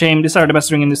 Ah, what a shame, these are the best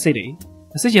drinks in the city.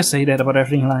 Does he just say that about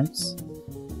everything he likes?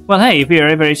 Well, hey, if you're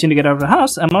ever itching to get out of the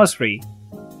house, I'm always free.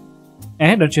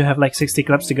 Eh, don't you have like 60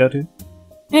 clubs to go to?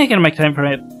 Yeah, I can make time for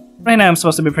it. Right now I'm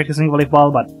supposed to be practicing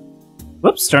volleyball, but...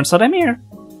 Whoops, turns out I'm here.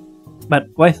 But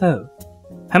why though?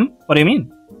 What do you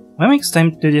mean? Why makes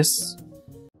time to just...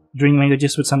 drink mango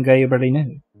juice with some guy you barely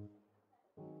know?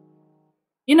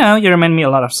 You know, you remind me a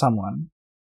lot of someone.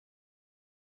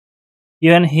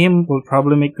 You and him will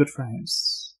probably make good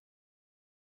friends.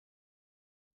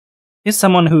 He's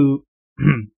someone who...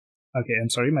 okay, I'm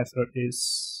sorry, my throat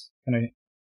is kinda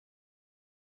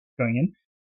going in.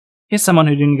 He's someone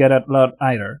who didn't get out loud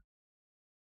either.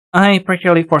 I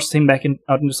practically forced him back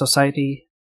out into society.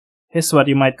 He's what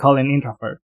you might call an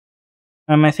introvert.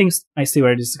 I think I see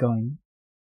where this is going.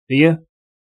 Do you?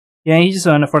 Yeah, you just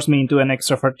wanna force me into an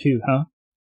extrovert too, huh?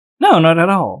 No, not at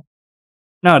all.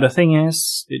 No, the thing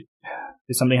is... Did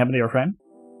something happen to your friend?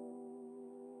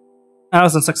 I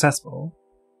was unsuccessful.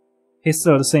 He's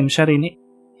still the same shut-in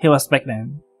he was back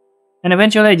then. And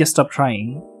eventually I just stopped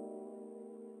trying.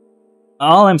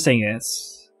 All I'm saying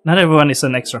is, not everyone is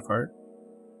an extrovert.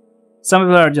 Some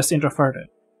people are just introverted.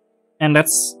 And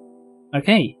that's...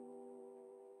 okay.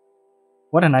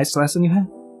 What a nice lesson you have.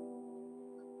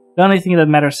 The only thing that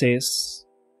matters is...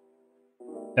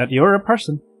 that you're a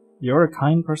person. You're a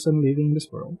kind person living in this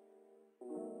world.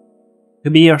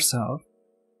 To be yourself.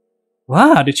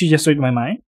 Wow, did you just read my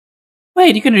mind?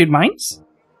 Wait, you can read minds?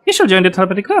 You should join the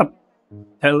telepathy club.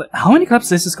 How many clubs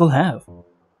does this school have?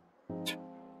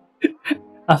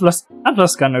 I've lost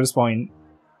count at this point.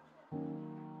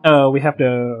 We have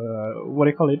the what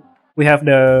do you call it? We have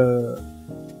the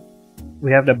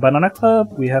banana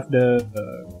club. We have the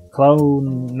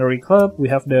clownery club. We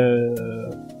have the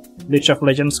League of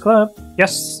Legends club.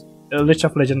 Yes, League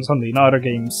of Legends only, no other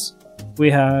games. We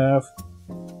have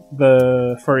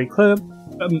the Furry Club,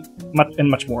 and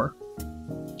much more.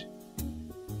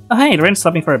 Oh hey, Ren's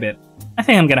stopping for a bit. I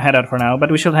think I'm gonna head out for now,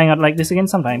 but we should hang out like this again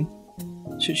sometime.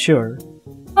 Sure.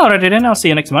 Alrighty then, I'll see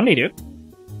you next Monday, dude.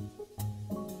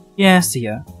 Yeah, see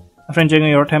ya. After enjoying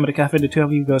your time at the cafe, the two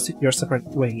of you go your separate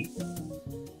way.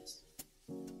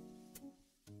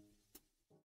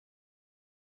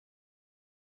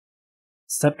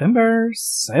 September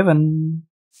 7.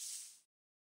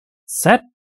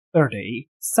 Saturday.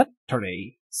 Set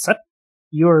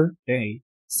your day.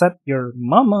 Set your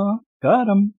mama. Got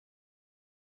 'em.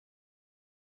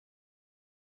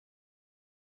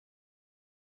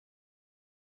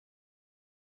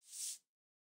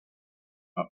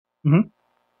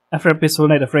 After a peaceful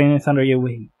night of rain and thunder, you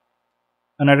wait.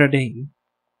 Another day.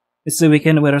 It's the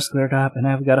weekend, the weather's cleared up, and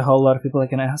I've got a whole lot of people I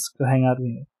can ask to hang out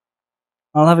with.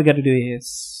 All I've got to do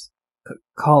is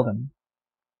call them.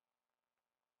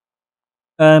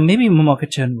 Maybe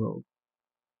Momoka-chan will.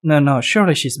 No,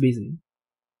 surely she's busy.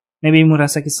 Maybe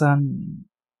Murasaki-san.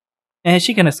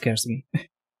 She kinda scares me.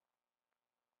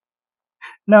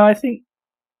 No, I think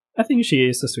she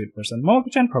is a sweet person.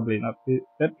 Momoka-chan probably not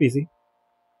that busy.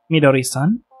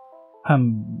 Midori-san?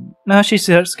 No, she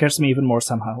scares me even more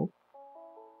somehow.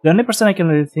 The only person I can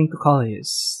really think to call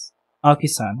is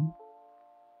Aoki-san.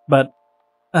 But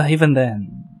even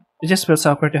then, it just feels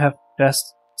awkward to have to ask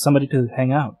somebody to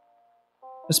hang out.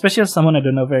 Especially someone I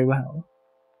don't know very well.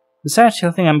 Besides,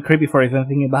 she'll think I'm creepy for even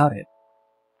thinking about it.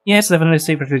 Yeah, it's definitely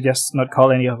safer to just not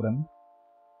call any of them.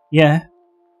 Yeah.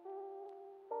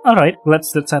 Alright,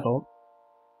 let's get settled.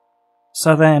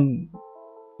 So then,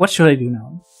 what should I do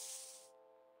now?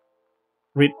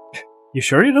 Read. You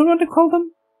sure you don't want to call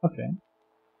them? Okay.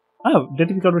 Oh, the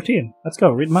typical routine. Let's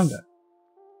go, read manga.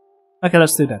 Okay,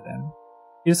 let's do that then.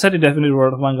 You decided to dive into the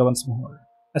world of manga once more.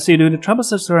 As you do, the troubles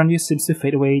that surround you seems to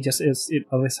fade away just as it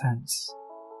always has.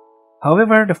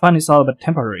 However, the fun is all but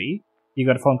temporary. You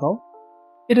got a phone call?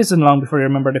 It isn't long before you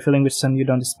remember the feeling which sent you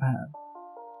down this path.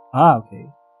 Ah, okay.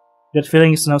 That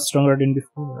feeling is now stronger than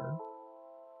before.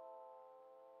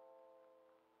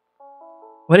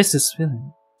 What is this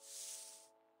feeling?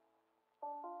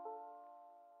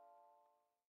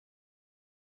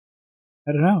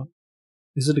 I don't know.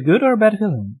 Is it a good or a bad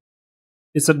feeling?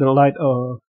 Is it the light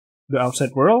of the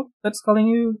outside world that's calling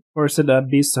you? Or is it a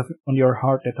beast on your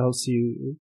heart that tells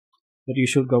you that you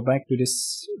should go back to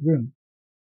this room?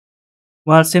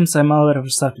 Well, it seems I'm all out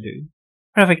of stuff to do.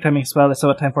 Perfect timing as well, it's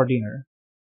about time for dinner.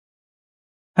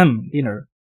 Dinner.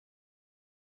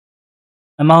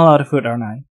 I'm all out of food, aren't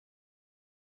I?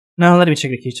 Now let me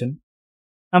check the kitchen.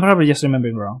 I'm probably just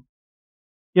remembering wrong.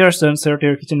 You're downstairs to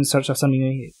your kitchen in search of something to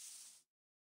eat.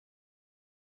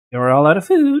 You're all out of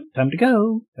food. Time to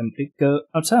go. Time to go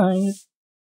outside.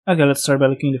 Okay, let's start by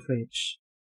looking in the fridge.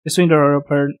 The swing door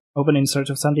open in search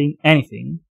of something,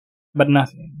 anything, but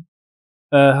nothing.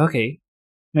 Okay.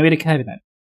 Maybe the cabinet.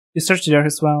 You search there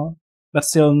as well, but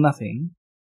still nothing.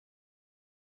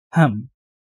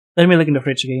 Let me look in the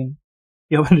fridge again.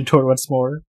 You open the door once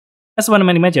more. As one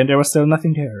might imagine, there was still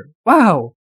nothing there.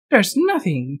 Wow! There's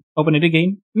nothing! Open it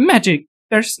again. Magic!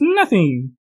 There's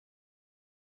nothing!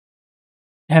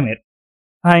 Damn it.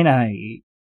 Fine, I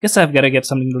guess I've gotta get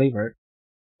something delivered.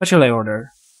 What shall I order?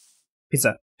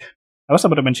 Pizza. I was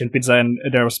about to mention pizza and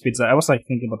there was pizza. I was like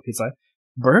thinking about pizza.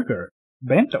 Burger.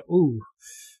 Bento. Ooh.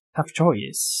 Tough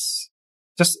choice.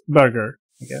 Just burger,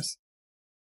 I guess.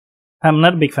 I'm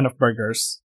not a big fan of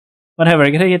burgers. Whatever, I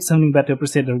gotta get something bad to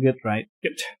appreciate the good, right?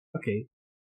 Good. Okay.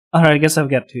 Alright, I guess I've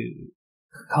got to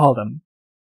call them.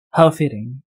 How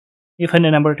fitting. You find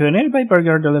the number to a nearby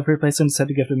burger delivery place and decide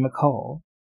to give them a call.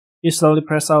 You slowly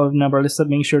press all of the number listed,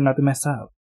 making sure not to mess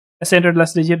up. As you enter the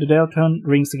last digit, the dial tone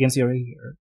rings against your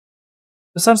ear.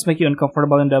 The sounds make you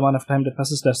uncomfortable, and the amount of time that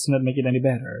passes does not make it any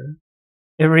better.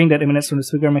 Every ring that emanates from the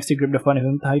speaker makes you grip the phone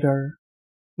even tighter.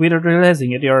 Without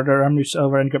realizing it, your other arm reaches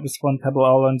over and grabs the phone cable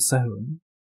all on its own.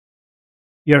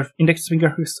 Your index finger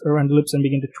hooks around the loops and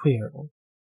begin to twirl.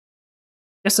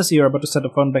 Just as you are about to set the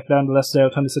phone back down, the last dial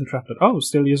tone is interrupted. Oh,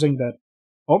 still using that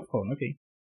old phone, okay.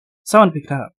 Someone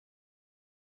picked up.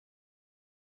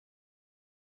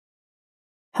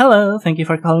 Hello, thank you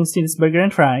for calling Steve's Burger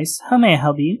and Fries. How may I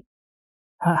help you?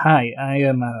 Hi, I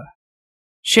am,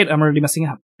 Shit, I'm already messing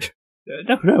up.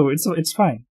 No, it's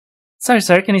fine. Sorry,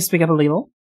 sir, can you speak up a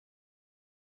little?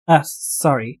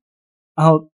 Sorry.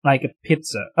 I'll like a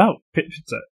pizza. Oh,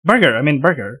 pizza.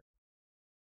 Burger.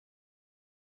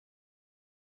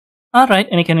 Alright,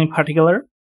 any kind in particular?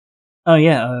 Oh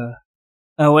yeah,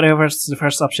 whatever's the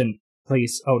first option,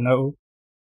 please. Oh no.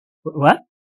 What?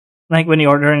 Like when you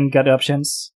order and got the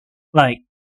options? Like,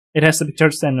 It has the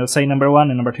pictures and it'll say number 1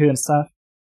 and number 2 and stuff.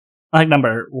 I like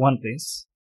number 1, please.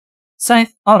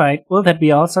 Scythe, alright, will that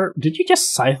be all, sir? Did you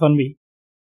just scythe on me?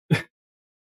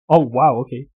 Oh, wow,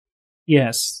 okay.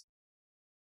 Yes.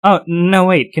 Oh, no,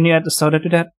 wait, can you add the soda to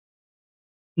that?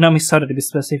 No, Miss Soda to be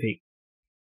specific.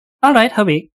 Alright, how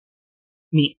big?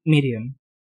 Medium.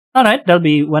 Alright, that'll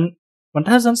be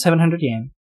 1,700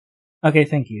 yen. Okay,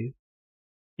 thank you.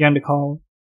 You on the call?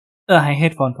 I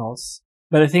hate phone calls.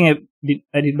 But I think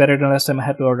I did better than last time I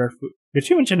had to order food. Did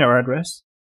you mention your address?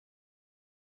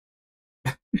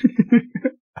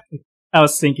 I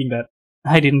was thinking that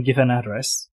I didn't give an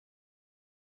address.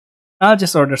 I'll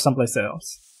just order someplace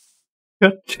else.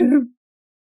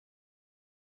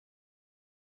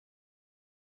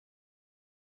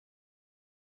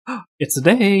 It's the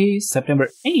day, September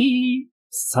 8th,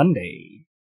 Sunday.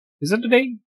 Is it the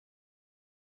day?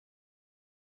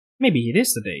 Maybe it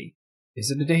is the day.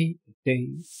 Is it the day?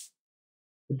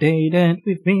 The day that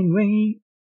we've been waiting.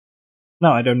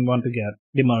 No, I don't want to get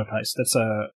demonetized. That's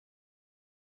a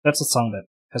song that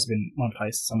has been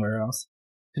monetized somewhere else.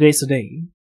 Today's the day.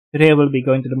 Today I will be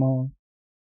going to the mall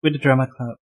with the drama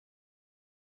club.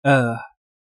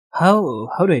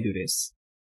 How do I do this?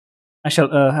 I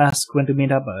shall ask when to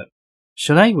meet up, but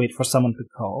should I wait for someone to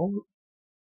call?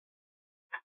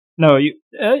 No, you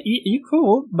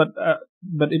could,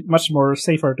 but it's much more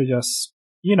safer to just,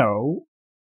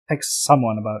 text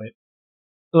someone about it.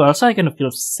 Oh, also I kind of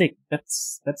feel sick.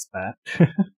 That's bad.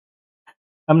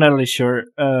 I'm not really sure.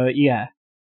 Yeah.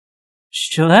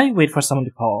 Should I wait for someone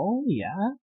to call?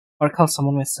 Yeah. Or call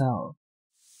someone myself?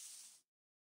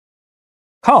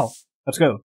 Call! Let's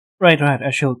go. Right,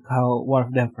 I shall call one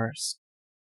of them first.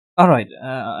 Alright,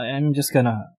 I'm just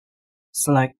gonna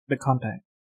select the contact.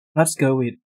 Let's go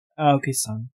with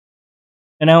okay-san.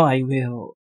 And now I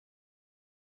will...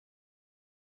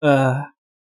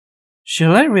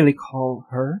 should I really call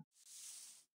her?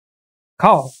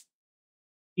 Call!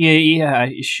 Yeah,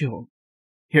 I should.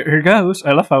 Here goes.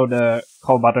 I love how the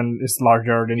call button is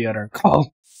larger than the other.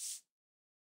 Call!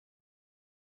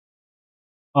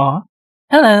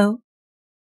 Hello?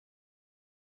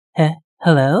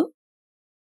 Hello?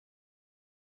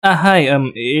 Hi,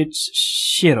 it's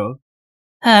Shiro.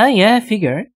 Hi, yeah, I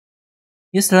figured.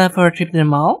 You still up for a trip to the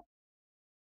mall?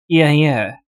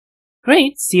 Yeah.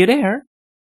 Great, see you there.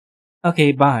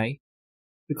 Okay, bye.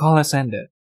 The call has ended.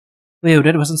 Wait,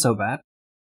 that wasn't so bad.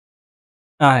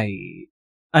 I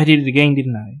did it again,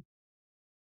 didn't I?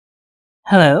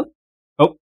 Hello?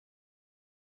 Oh.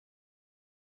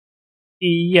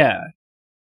 Yeah.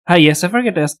 Hi, yes, I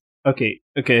forget to ask. Okay,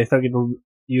 I thought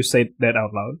you said that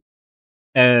out loud.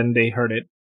 And they heard it.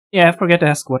 Yeah, I forgot to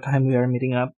ask what time we are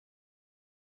meeting up.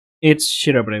 It's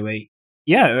Shiro, by the way.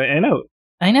 Yeah, I know.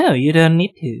 I know, you don't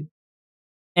need to.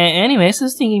 Anyways, I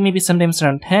was thinking maybe sometimes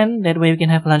around 10, that way we can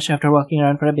have lunch after walking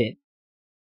around for a bit.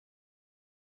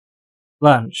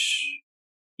 Lunch?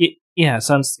 Yeah,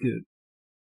 sounds good.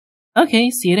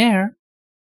 Okay, see you there.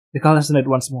 The call has ended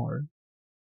once more.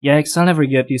 Yikes, I'll never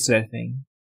get used to that thing.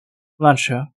 Lunch,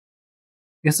 huh?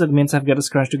 Guess that means I've got to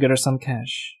scratch together some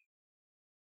cash.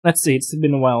 Let's see, it's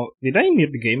been a while. Did I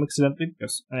mute the game accidentally?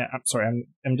 Because I'm sorry,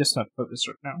 I'm just not focused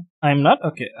right now. I'm not?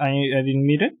 Okay, I didn't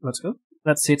mute it. Let's go.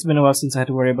 Let's see, it's been a while since I had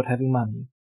to worry about having money.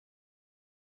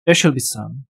 There should be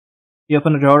some. You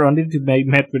open the door only to be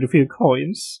met with a few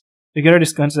coins. Together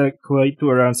these coins equate to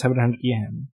around 700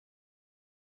 yen.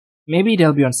 Maybe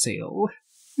they'll be on sale.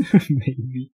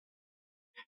 Maybe.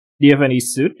 Do you have any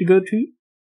suit to go to?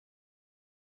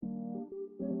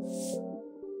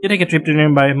 You take a trip to the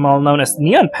nearby mall known as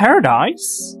Neon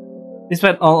Paradise?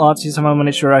 Despite all odds, you somehow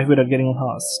managed to arrive without getting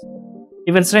lost.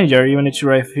 Even stranger, you managed to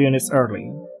arrive a few minutes early.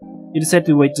 You decide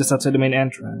to wait just outside the main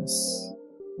entrance.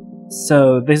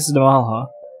 So, this is the mall,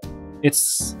 huh?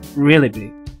 It's really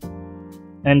big.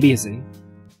 And busy.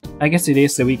 I guess it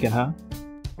is the weekend, huh?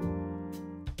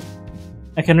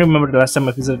 I can remember the last time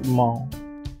I visited the mall.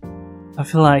 I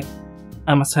feel like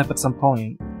I must have at some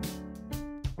point.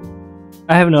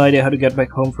 I have no idea how to get back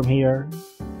home from here.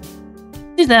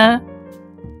 Dida!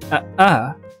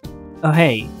 Oh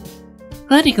hey.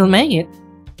 Glad you could make it.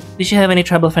 Did you have any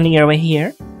trouble finding your way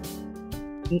here?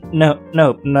 No,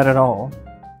 not at all.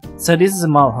 So this is a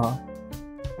mall, huh?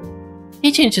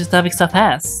 He changed his topic so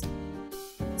fast.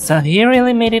 So he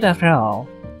really made it after all.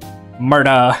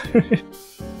 Murder!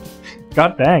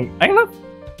 God dang. I love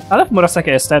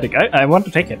Murasaki aesthetic. I want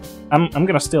to take it. I'm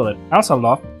gonna steal it. I also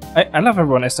love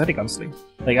everyone aesthetic, honestly.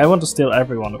 Like, I want to steal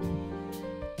every one of them.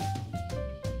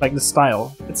 Like, the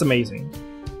style. It's amazing.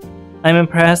 I'm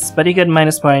impressed, but you get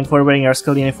 -point for wearing your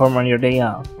school uniform on your day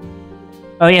off.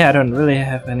 Oh yeah, I don't really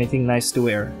have anything nice to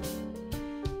wear.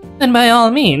 Then by all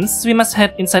means, we must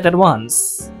head inside at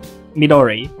once.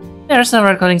 Midori. There are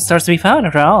several clothing stores to be found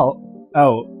after all.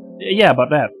 Oh, yeah,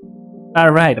 about that.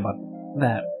 Right, about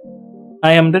that.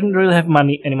 I didn't really have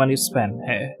any money to spend.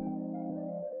 Hey.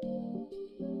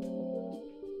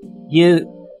 You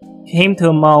came to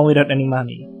a mall without any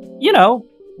money. You know,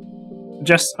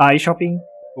 just eye shopping.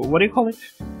 What do you call it?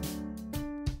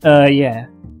 Yeah.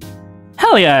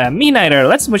 Hell yeah, me neither.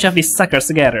 Let's mush up these suckers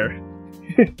together.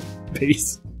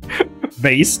 Base.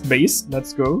 Base,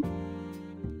 let's go.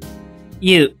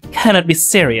 You cannot be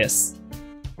serious.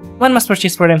 One must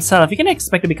purchase for themselves. You cannot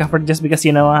expect to be comforted just because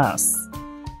you know us.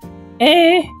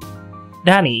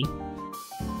 Danny.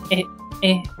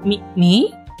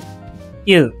 Me?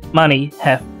 You, money,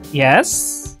 have,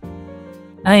 yes?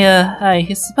 I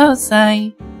suppose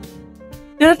I...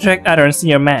 Do not direct utterance in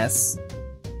your mess.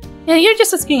 Yeah, you're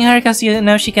just asking her because you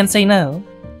know she can say no.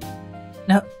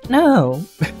 No.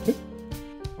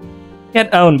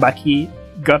 Get owned, Bucky.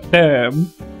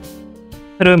 Goddamn.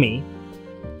 Through me.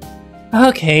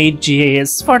 Okay,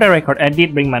 jeez. For the record, I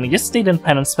did bring money, just didn't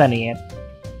plan on spending it.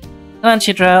 Come on,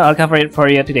 Chitra, I'll cover it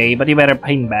for you today, but you better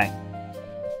pay me back.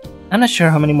 I'm not sure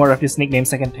how many more of these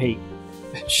nicknames I can take.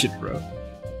 Shit, bro.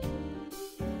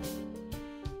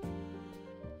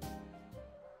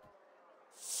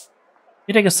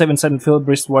 You take a step inside and feel a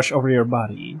brisk wash over your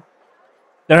body.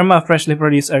 The aroma of freshly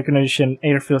produced air-conditioned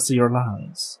air fills your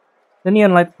lungs. The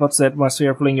neon light floats the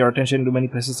atmosphere, pulling your attention to many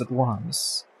places at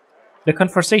once. The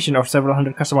conversation of several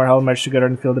hundred customers all merge together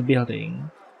and fill the building.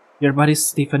 Your body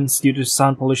stiffens due to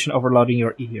sound pollution overloading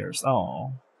your ears.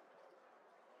 Oh.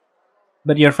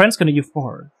 But your friends connect you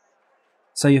forth,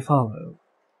 so you follow.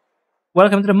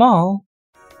 Welcome to the mall!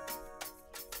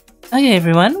 Okay,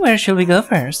 everyone, where should we go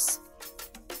first?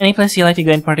 Any place you like to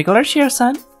go in particular,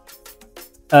 Shiro-san?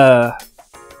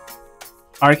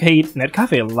 Arcade, net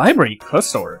cafe, library, clothes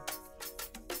store.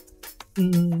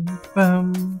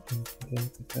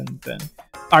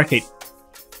 Arcade.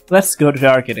 Let's go to the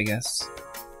arcade, I guess.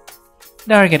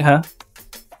 The arcade, huh?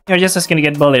 You're just as gonna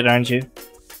get bullied, aren't you?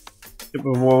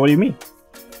 What do you mean?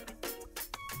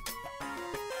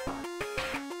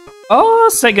 Oh,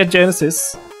 Sega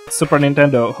Genesis, Super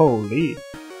Nintendo, holy.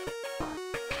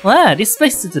 Wow, this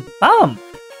place is a bomb!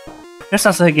 There's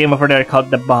also a game over there called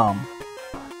The Bomb.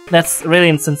 That's really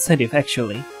insensitive,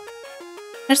 actually.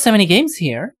 There's so many games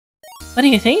here. What do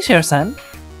you think, Shiro-san?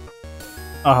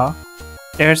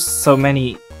 There's so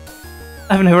many.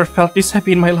 I've never felt this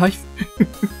happy in my life.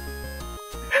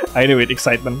 I knew it,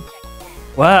 excitement.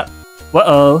 What?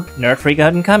 Uh-oh, nerd freak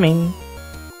out incoming.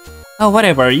 Oh,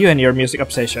 whatever, you and your music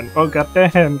obsession. Oh,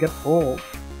 goddamn, get full.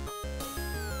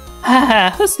 Haha,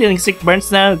 who's stealing sick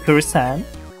burns now, Kuru-san?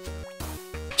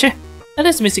 Cheh, at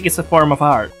least music is a form of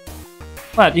art.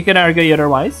 What, you can argue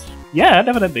otherwise? Yeah,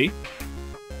 definitely.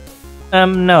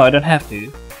 No, I don't have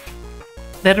to.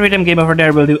 That rhythm game over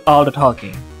there will do all the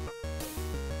talking.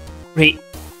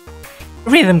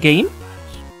 Rhythm game?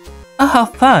 Oh, how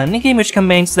fun! A game which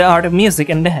combines the art of music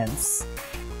and dance.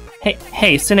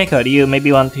 Hey, Suneko, do you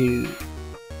maybe want to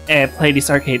play this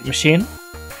arcade machine?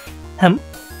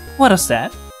 What was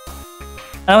that?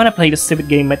 I wanna play the stupid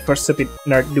game made for stupid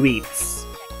nerd dweebs.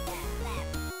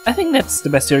 I think that's the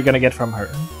best you're gonna get from her.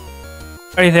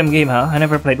 A rhythm game, huh? I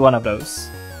never played one of those.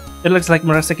 It looks like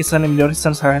Murasaki-san and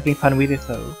Midori-san are having fun with it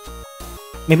though.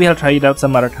 Maybe I'll try it out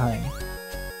some other time.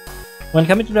 When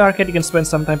coming to the arcade, you can spend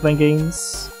some time playing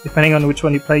games. Depending on which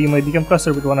one you play, you may become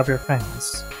closer with one of your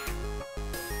friends.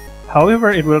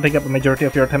 However, it will take up a majority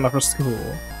of your time after school.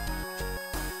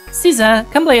 Caesar,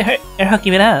 come play air hockey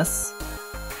with us.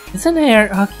 Isn't air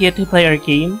hockey a two-player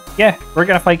game? Yeah, we're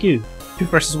gonna fight you. 2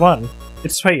 versus 1.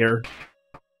 It's fair.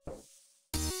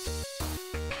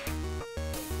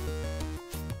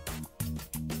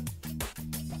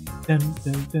 Dun,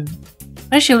 dun, dun.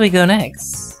 Where shall we go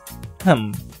next?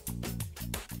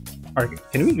 Arcade.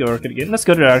 Can we go arcade again? Let's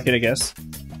go to the arcade, I guess.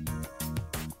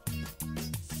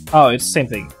 Oh, it's the same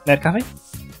thing. Net cafe?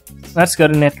 Let's go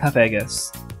to net cafe, I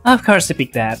guess. Of course you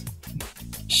picked that.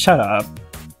 Shut up.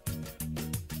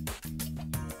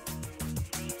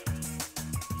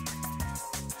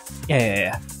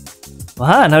 Yeah.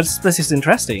 Wow, now this place is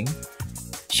interesting.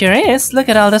 Sure is. Look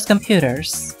at all those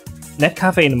computers. Net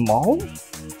cafe in a mall?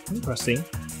 Interesting.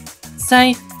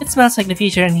 Sai, it smells like the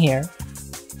future in here.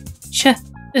 Cheh,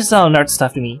 this is all nerd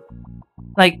stuff to me.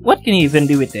 Like, what can you even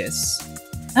do with this?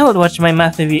 I would watch my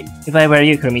math if I were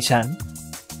you, Kurumi-chan.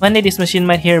 One day this machine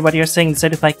might hear what you're saying and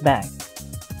decide to fight back.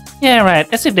 Yeah, right,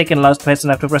 as if they can last fast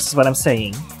enough to process what I'm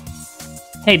saying.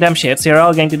 Hey, dumb shits, you're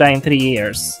all going to die in 3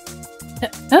 years.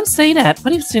 Don't say that,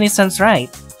 what if Suni-san's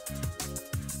right?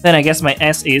 Then I guess my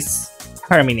ass is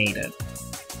terminated.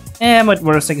 I'm with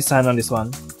Murasaki-san on this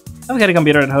one. I've got a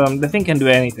computer at home, the thing can do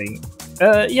anything.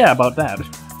 Yeah, about that.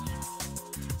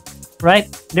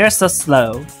 Right? They're so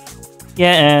slow.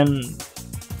 Yeah, and...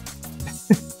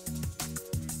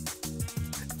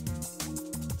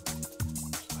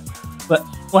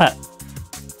 What?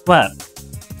 What?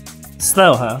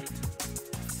 Slow, huh?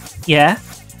 Yeah?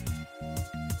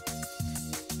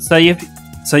 So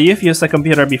you've used a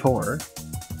computer before?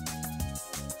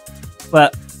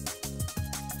 Well,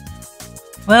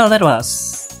 that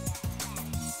was...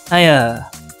 I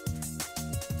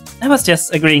was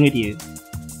just agreeing with you.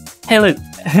 Hey look,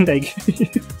 hentai.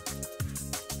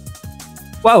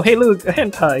 Wow, hey look, a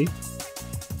hentai.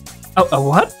 Oh, a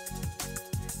what?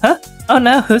 Huh? Oh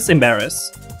no, who's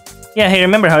embarrassed? Yeah, hey,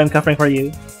 remember how I'm covering for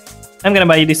you? I'm gonna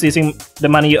buy you this using the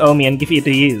money you owe me and give it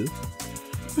to you.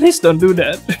 Please don't do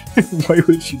that. Why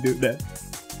would she do that?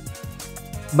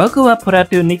 Boku wa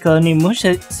puratu niko ni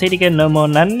seirige no mo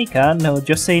nanika no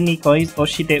josei ni koi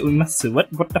oshite umasu. What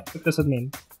the fuck does it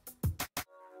mean?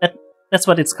 That's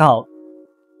what it's called.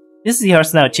 This is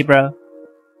yours now, Chibro.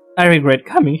 I regret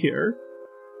coming here.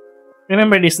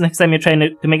 Remember this next time you're trying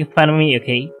to make fun of me,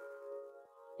 okay?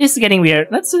 This is getting weird.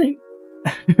 Let's see.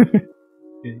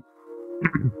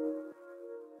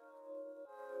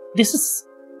 This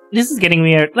is getting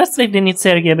weird. Let's leave the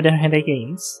Nitsergi about the hentai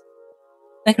games.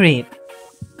 Agreed.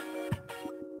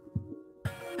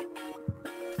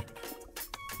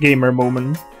 Gamer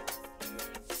moment.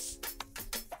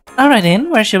 Alright then,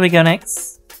 where should we go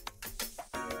next?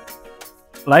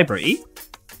 Library?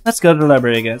 Let's go to the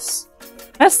library, I guess.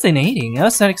 Fascinating. I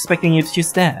was not expecting you to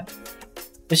choose that.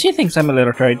 But she thinks I'm a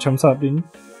literary from something.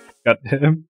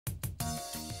 Goddamn.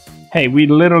 Hey, we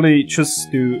literally choose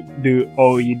to do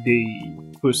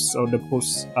OED push or the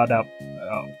push adap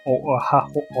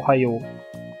Ohio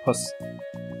push.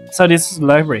 So this is the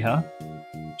library, huh?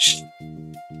 Shh.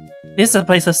 This is a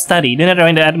place of study. Do not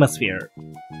ruin the atmosphere.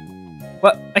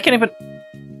 What? I can't even.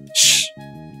 Shh.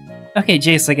 Okay,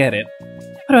 Jace, I get it.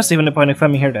 What was even the point of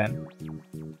coming here then?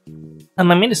 I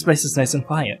mean, this place is nice and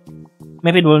quiet.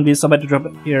 Maybe it won't be so bad to drop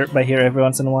by here every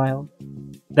once in a while.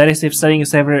 That is, if studying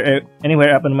is ever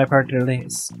anywhere up on my priority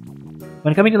list.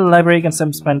 When coming to the library, you can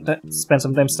spend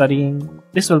some time studying.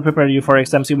 This will prepare you for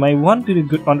exams you might want to do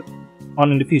good on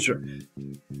in the future.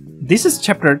 This is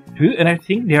chapter 2, and I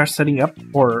think they are setting up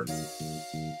for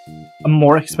a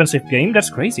more expensive game? That's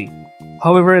crazy.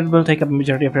 However, it will take up a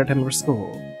majority of your time for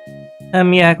school.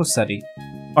 Yeah, I could study.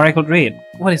 Or I could read.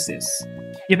 What is this?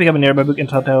 You pick up a nearby book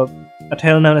entitled A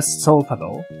Tale Known as Soul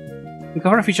Puddle. The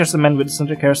cover features a man with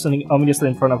center hair standing ominously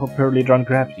in front of a purely drawn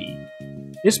gravity.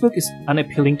 This book is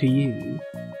unappealing to you.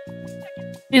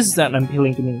 This is not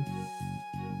unappealing to me.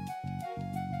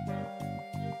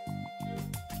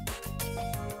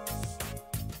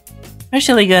 Where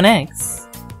shall we go next?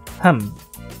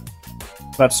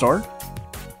 Cloud store?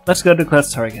 Let's go to Cloud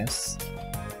store, I guess.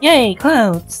 Yay,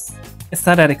 clouds! It's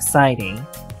not that exciting.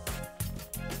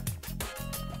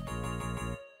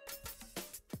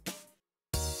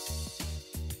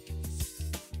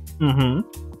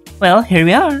 Well, here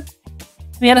we are.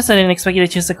 To be honest, I didn't expect you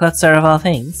to choose the Cloud Star of all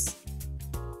things.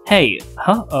 Hey,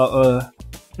 huh?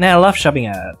 Now I love shopping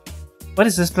at. What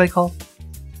is this place called?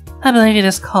 I believe it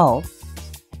is called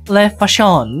Le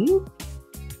Fashion.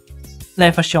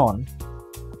 Le Fashion.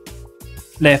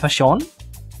 Le Fashion?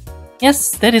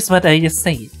 Yes, that is what I just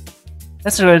said.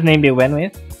 That's the real name they went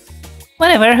with?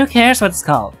 Whatever, who cares what it's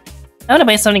called? I wanna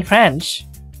buy something French.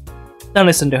 Don't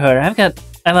listen to her,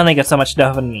 I've only got so much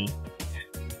stuff on me.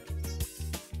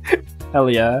 Hell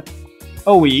yeah.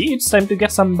 Oh oui, it's time to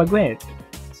get some baguette.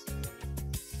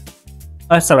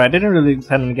 Oh, it's alright, I didn't really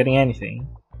plan on getting anything.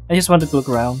 I just wanted to look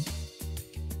around.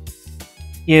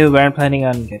 You weren't planning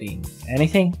on getting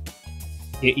anything?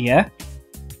 Yeah?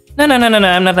 No,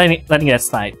 I'm not letting that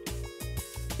slide.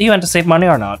 Do you want to save money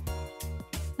or not?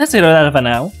 Let's get out of it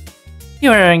now.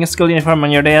 You are wearing a school uniform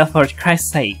on your day off, for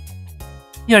Christ's sake.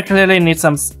 You are clearly in need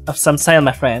of some style,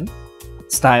 my friend.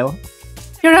 Style?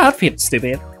 Your outfit,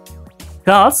 stupid.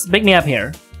 Girls, pick me up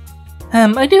here.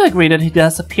 I do agree that he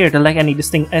does appear to lack any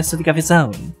distinct aesthetic of his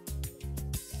own.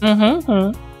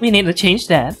 We need to change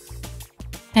that.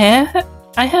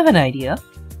 I have an idea.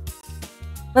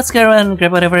 Let's go around and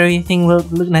grab whatever you think will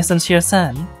look nice on your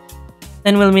son.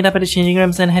 Then we'll meet up at the changing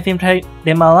rooms and have him try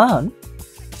them all on.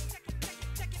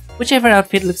 Whichever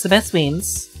outfit looks the best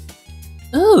wins.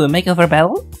 Ooh, makeover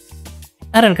battle?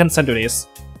 I don't consent to this.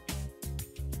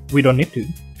 We don't need to.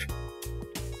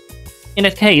 In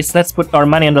that case, let's put our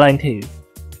money on the line too.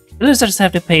 The losers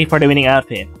have to pay for the winning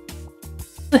outfit.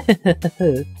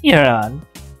 You're on.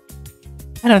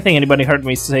 I don't think anybody heard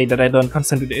me say that I don't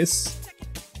consent to this.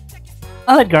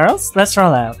 Alright girls, let's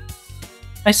roll out.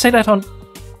 I said I don't...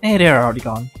 Hey, they're already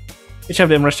gone. Each of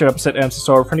them rushed to opposite ends of the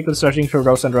store, frantically searching for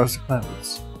rows and rows of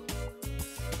clothes.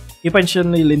 He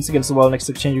patiently leans against the wall next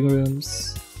to the changing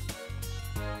rooms.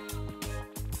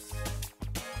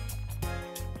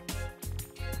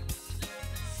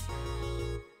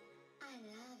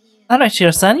 Alright,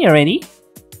 Shiro-san, you ready?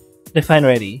 Define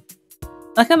ready.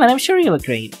 Oh, come on, I'm sure you look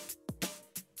great.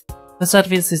 Whose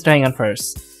outfit is he trying on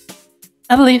first?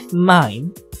 I believe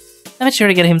mine. I made sure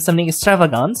to get him something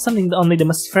extravagant, something that only the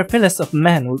most frivolous of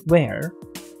men would wear.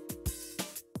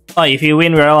 Oh, if you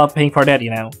win, we're all paying for that, you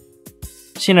know.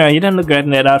 Shinra, you don't look great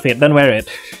in that outfit, don't wear it.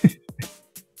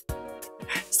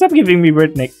 Stop giving me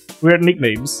weird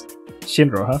nicknames.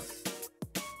 Shinra, huh?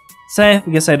 Safe,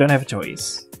 because I don't have a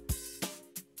choice.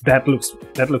 That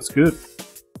looks good.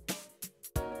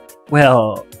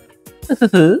 Well...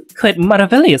 quite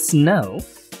marvelous, no?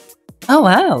 Oh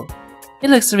wow! It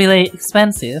looks really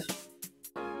expensive.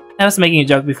 I was making a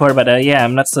joke before, but yeah,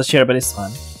 I'm not so sure about this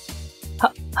one.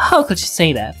 How could you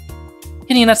say that?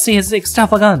 Can you not see his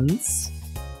extravagance?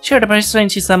 Sure, the price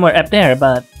range is somewhere up there,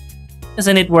 but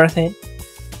isn't it worth it?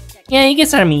 Yeah, you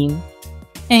guys are mean.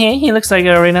 Hey, he looks like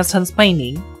a Renaissance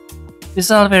painting. This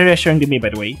is all very reassuring to me, by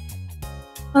the way.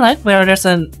 Alright, well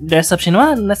there's option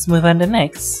 1, let's move on to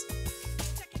next.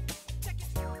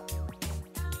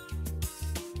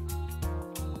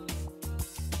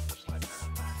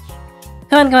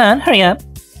 Come on, hurry up.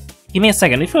 Give me a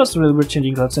second, it feels really weird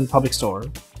changing clothes in a public store.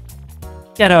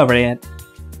 Get over it.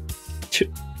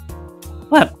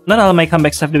 What? Not all of my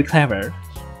comebacks have to be clever.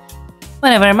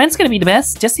 Whatever, mine's gonna be the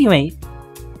best, just you wait.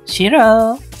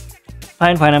 Shiro!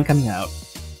 Fine, I'm coming out.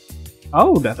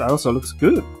 Oh, that also looks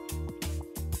good.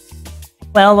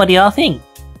 Well, what do y'all think?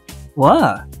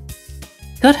 What?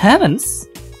 Good heavens!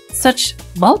 Such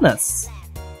boldness!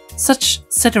 Such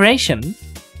saturation!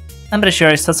 I'm pretty sure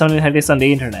I saw something like this on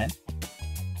the internet.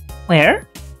 Where?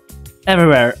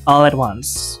 Everywhere, all at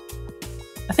once.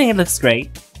 I think it looks great.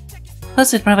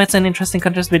 Plus, it provides an interesting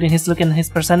contrast between his look and his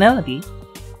personality.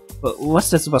 But what's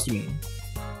that supposed to mean?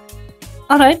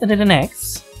 Alright, and then the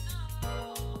next.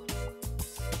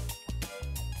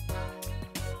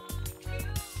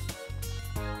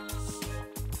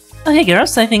 Okay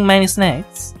girls, I think mine is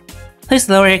next. Please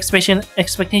lower your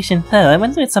expectation though, I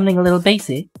went with something a little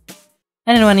basic.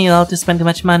 I didn't want you all to spend too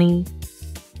much money.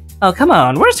 Oh come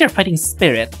on, where's your fighting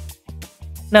spirit?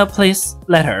 No, please,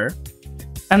 let her.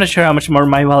 I'm not sure how much more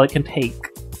my wallet can take.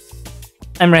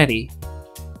 I'm ready.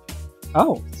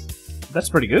 Oh, that's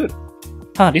pretty good.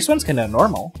 Huh, this one's kinda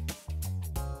normal.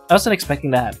 I wasn't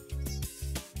expecting that.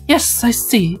 Yes, I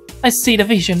see the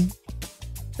vision.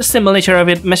 The simple nature of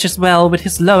it meshes well with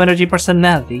his low energy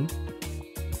personality.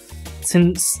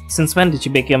 Since when did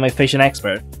you become a fashion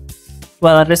expert?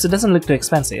 Well, at least it doesn't look too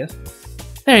expensive.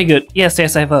 Very good. Yes,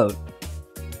 I vote.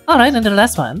 Alright, and the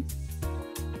last one.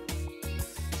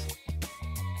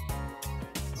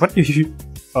 What do you...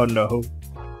 Oh no.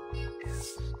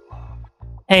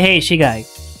 Hey, Shigai.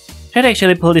 Try to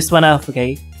actually pull this one off,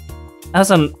 okay? I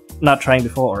was not trying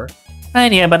before.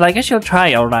 Right, yeah, but like I should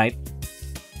try, alright.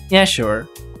 Yeah, sure.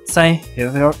 Say,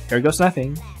 here goes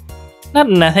nothing. Not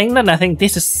nothing,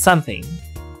 this is something.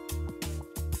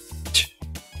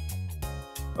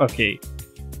 Okay.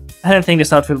 I don't think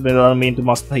this outfit will allow me into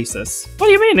most places. What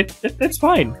do you mean? It's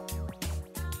fine.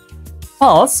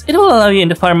 False, it will allow you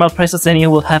into far more places than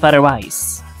you would have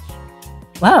otherwise.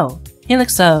 Wow, he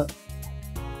looks so...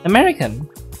 American.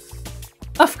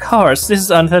 Of course, this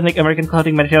is authentic American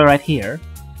clothing material right here.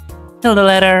 Feel the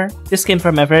letter. This came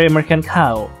from a very American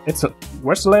cow.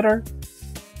 Where's the letter?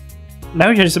 Now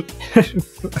you're just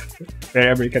very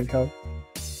American cow.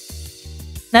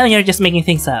 Now you're just making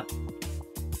things up.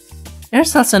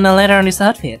 There's also no letter on this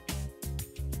outfit.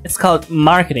 It's called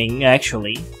marketing,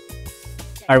 actually.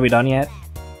 Are we done yet?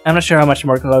 I'm not sure how much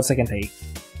more clothes I can take.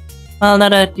 Well, now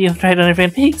that you've tried on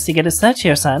different pics, you get to start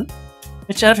here, son.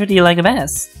 Which outfit do you like the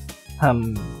best?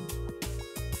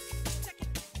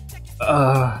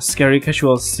 Scary,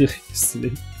 casual,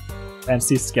 silly,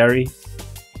 fancy, scary.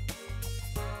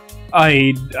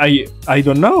 I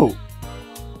don't know.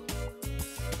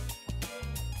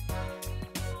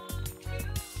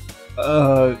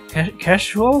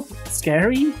 Casual,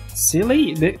 scary,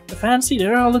 silly, fancy,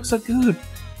 they all look so good.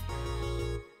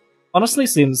 Honestly,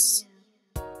 since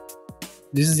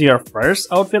this is your first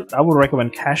outfit, I would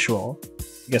recommend casual.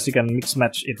 I guess you can mix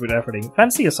match it with everything.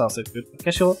 Fancy is also good, but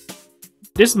casual,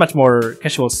 this is much more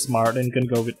casual smart and you can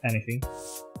go with anything.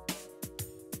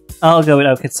 I'll go with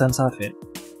Aokitsun's outfit.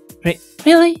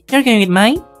 Really? You're going with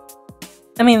mine?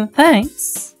 I mean,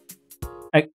 thanks.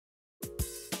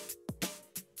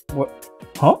 What?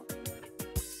 Huh?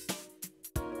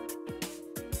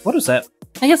 What is that?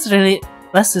 I guess really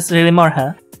less is really more,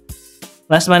 huh?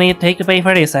 Less money it take to pay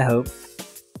for this, I hope.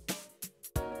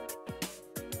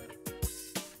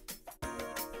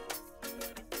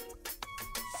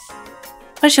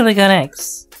 Where shall we go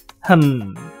next? All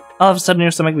of a sudden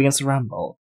your stomach begins to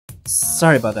rumble.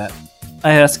 Sorry about that.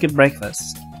 I skipped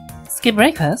breakfast. Skip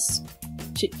breakfast?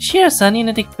 Sure, son, you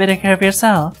need to take better care of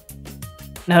yourself.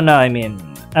 No, I mean,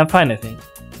 I'm fine, I think.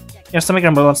 Your stomach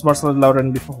rumble once more so louder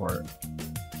than before.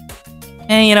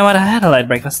 Hey, you know what? I had a light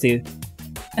breakfast too.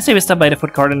 I say we stop by the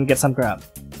food court and get some grub.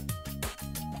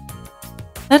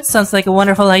 That sounds like a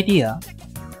wonderful idea.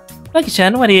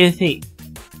 Bucky-chan, what do you think?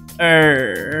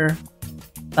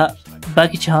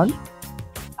 Bucky-chan?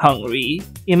 Hungry?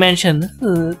 You mentioned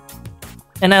food.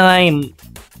 And now I'm...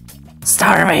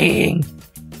 starving!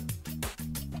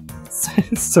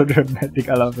 So dramatic,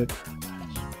 I love it.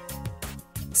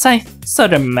 So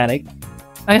dramatic.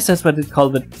 I guess that's what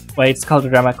why it's called a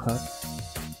drama club.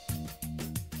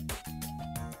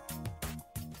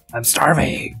 I'm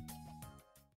starving!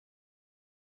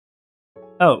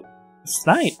 Oh, it's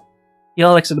night. You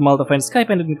all exit the mall to find Skype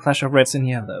and in a clash of reds and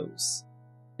yellows.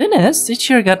 Goodness, it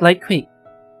sure got light quick.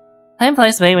 Time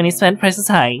flies by when you spend prices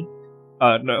high.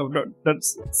 No, don't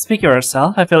speak for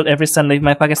yourself. I felt every cent leave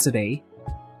my pockets today.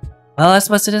 Well, I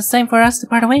suppose it is time for us to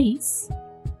part ways.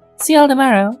 See you all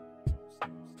tomorrow.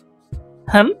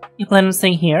 You plan on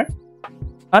staying here?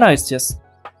 Oh no, it's just...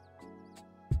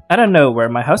 I don't know where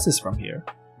my house is from here.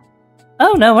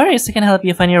 Oh, no worries. I can help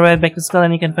you find your way back to school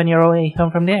and you can find your way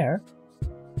home from there.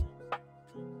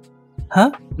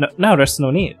 Huh? No, there's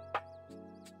no need.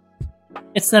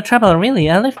 It's no trouble, really.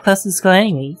 I live close to school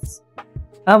anyways.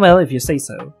 Oh well, if you say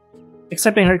so.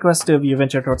 Accepting her request to you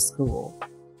venture towards school.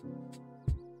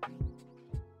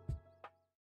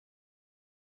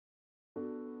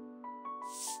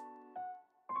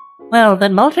 Well,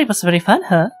 that mall trip was very fun,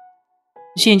 huh?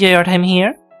 Did you enjoy your time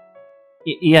here?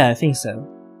 Yeah, I think so.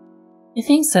 You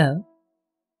think so?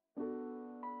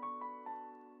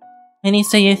 When you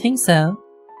say you think so,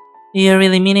 do you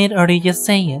really mean it or do you just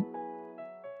say it?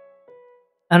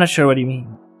 I'm not sure what you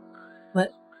mean.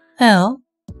 What? Well,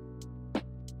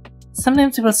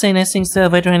 sometimes people say nice things to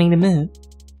avoid ruining the mood.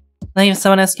 Like if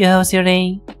someone asks you how's your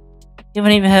day,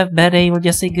 even if you have a bad day, you will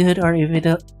just say good or if it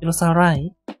was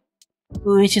alright.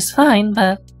 Which is fine,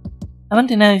 but I want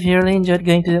to know if you really enjoyed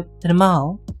going to the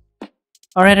mall.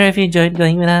 Or rather if you enjoyed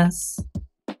going with us.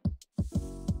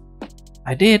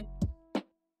 I did.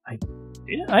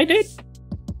 I did.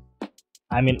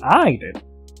 I mean, I did.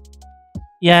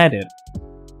 Yeah, I did.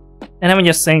 And I'm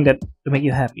just saying that to make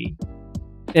you happy.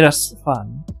 It was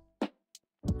fun.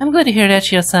 I'm glad to hear that,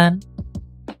 Shio-san.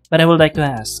 But I would like to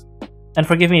ask, and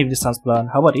forgive me if this sounds blunt,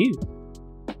 how about you?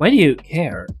 Why do you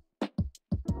care?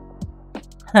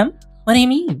 What do you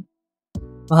mean?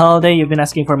 Well, all day you've been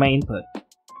asking for my input.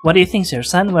 What do you think,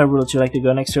 Shio-san? Where would you like to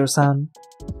go next, Shio-san?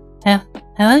 Have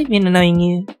I been annoying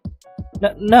you?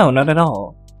 No, not at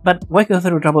all. But why go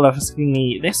through the trouble of asking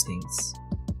me these things?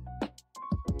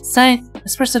 Scythe,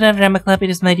 as president of Drama Club, it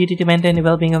is my duty to maintain the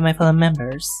well-being of my fellow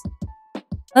members.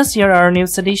 Plus, you're our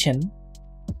newest addition.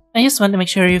 I just want to make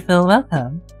sure you feel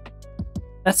welcome.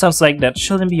 That sounds like that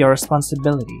shouldn't be your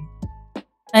responsibility.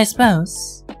 I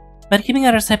suppose. But keeping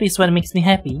others happy is what makes me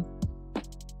happy.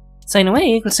 So in a way,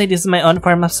 you could say this is my own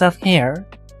form of self-care.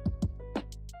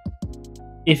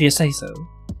 If you say so.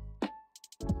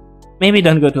 Maybe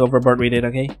don't go too overboard with it,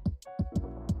 okay?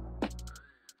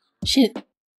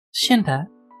 Shinta,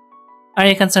 are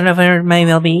you concerned over my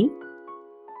well-being?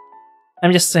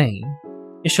 I'm just saying,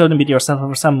 you shouldn't beat yourself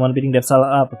over someone beating themselves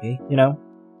up, okay? You know?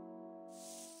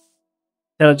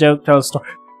 Tell a joke, tell a story,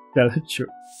 tell the truth.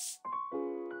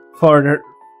 For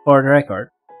the record,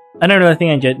 I don't really think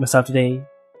I enjoyed myself today.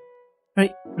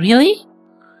 Really?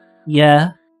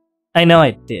 Yeah, I know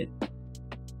I did.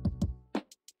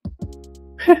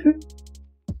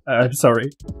 I'm sorry.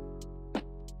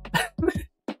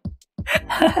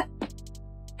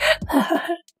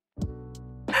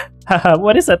 Haha,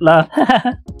 what is that laugh?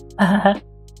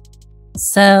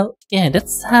 So, yeah,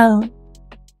 that's how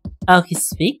Aoki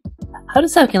speak? How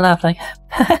does Aoki laugh like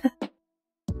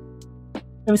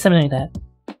maybe something like that.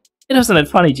 It wasn't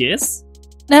that funny, Jis.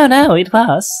 No, it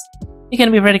was. You can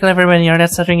be pretty clever when you're not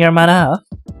stuttering your mouth off.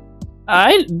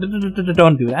 I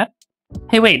don't do that.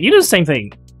 Hey, wait, you do the same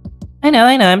thing. I know,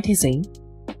 I'm teasing.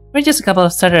 We're just a couple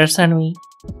of stutterers, aren't we?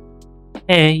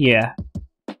 Hey, yeah.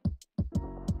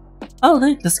 Oh,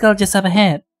 look, the skull just up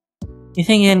ahead. You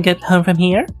think you can get home from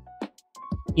here?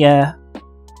 Yeah.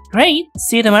 Great!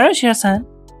 See you tomorrow, Shiro-san.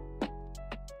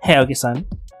 Hey, Aoki-san.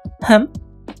 Hum?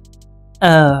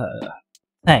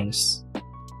 Thanks.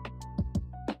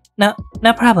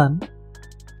 No problem.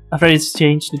 After this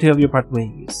exchange, the two of you part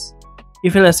ways. You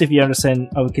feel as if you understand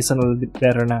Aoki-san a little bit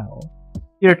better now.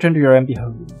 You return to your empty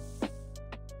home.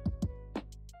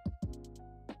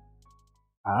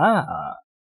 Ah,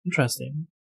 interesting.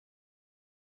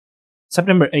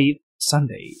 September 8th,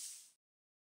 Sunday.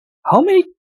 How many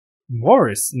more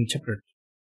is in chapter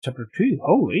 2?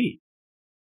 Holy.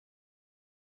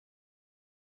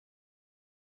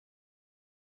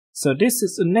 So this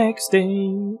is the next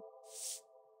day.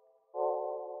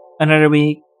 Another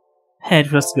week. Hey, it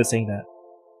feels good saying that.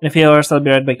 In a few hours, I'll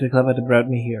be right back to the club that brought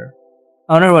me here.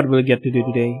 I wonder what we'll get to do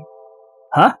today.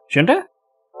 Huh? Shunta?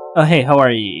 Oh, hey, how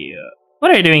are you? What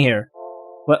are you doing here?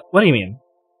 What do you mean?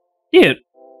 Dude,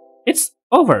 it's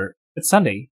over. It's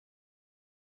Sunday.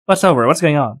 What's over? What's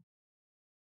going on?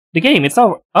 The game, it's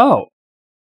over. Oh.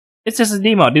 It's just a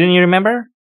demo, didn't you remember?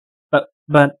 But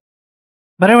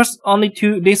there was only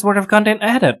 2 days worth of content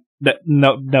added.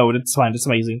 No, that's fine, that's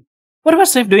amazing. What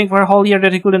was Sev doing for a whole year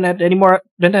that he couldn't add any more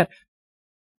than that?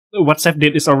 What Sev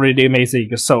did is already amazing,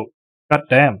 so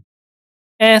goddamn.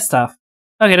 Stuff.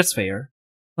 Okay, that's fair.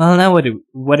 Well, now what do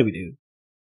we do?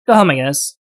 Go home, I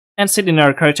guess. And sit in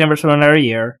our cryo chambers for another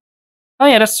year. Oh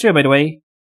yeah, that's true, by the way.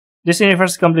 This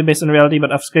universe is completely based on reality,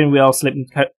 but off-screen we all sleep in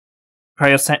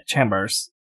cryo chambers.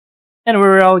 And we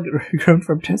were all grown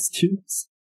from test tubes.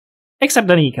 Except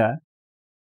Danica.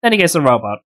 Danika's a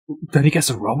robot.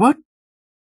 Danika's a robot?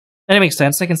 That makes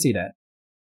sense, I can see that.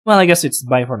 Well, I guess it's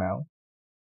bye for now.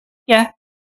 Yeah.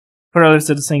 Coral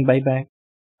said to saying bye back.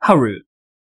 How rude.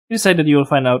 You decided you will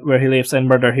find out where he lives and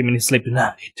murder him in his sleep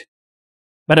tonight.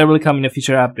 But that will come in a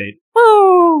future update.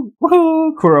 Woo!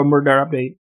 Woohoo! Coral murder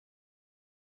update.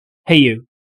 Hey you.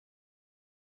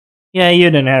 Yeah, you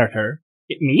the narrator.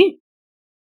 Me?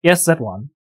 Yes, that one.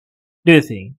 Do you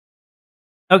think?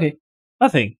 Okay,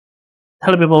 nothing.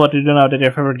 Tell people what to do now that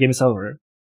their favorite game is over.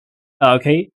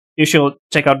 Okay, you should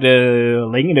check out the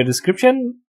link in the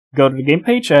description, go to the game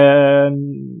page,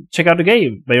 and check out the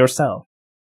game by yourself.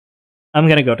 I'm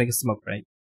gonna go take a smoke break.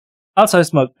 Also,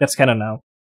 smoke, that's canon now.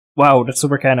 Wow, that's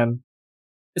super canon.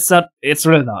 It's not, it's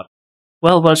really not.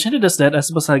 Well, while Shindy does that, I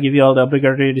suppose I'll give you all the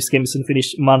obligatory this game is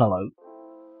unfinished monologue.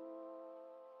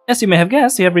 As you may have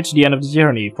guessed, you have reached the end of the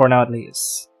journey, for now at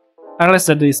least. I realize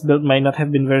that this build might not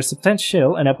have been very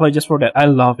substantial, and I apologize for that. I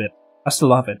love it. I still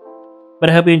love it. But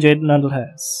I hope you enjoyed it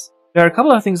nonetheless. There are a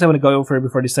couple of things I want to go over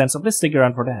before this ends, so please stick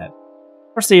around for that.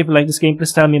 Firstly, if you like this game,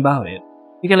 please tell me about it.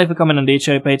 You can leave a comment on the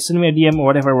HOA page, send me a DM or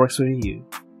whatever works for you.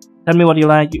 Tell me what you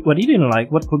like, what you didn't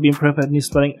like, what could be improved, and any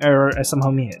spelling error I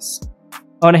somehow missed.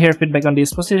 I want to hear feedback on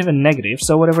this, positive and negative,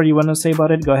 so whatever you want to say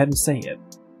about it, go ahead and say it.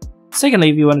 Secondly,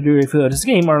 if you want to do a review of this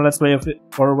game or let's play of it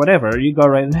or whatever, you go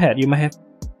right ahead.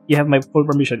 You have my full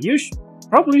permission. You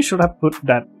probably should have put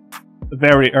that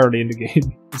very early in the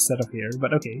game instead of here,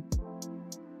 but okay.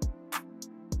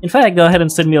 In fact, go ahead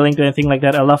and send me a link to anything like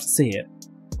that. I'd love to see it.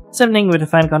 Send a link with the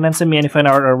fan content, send me any fan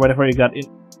art or whatever you got it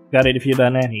if you've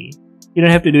done any. You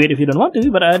don't have to do it if you don't want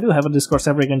to, but I do have a Discord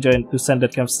server you can join to send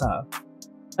that kind of stuff.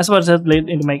 As well as that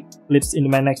leads into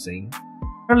my next thing.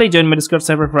 Currently join my Discord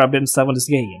server for updates and stuff on this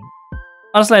game.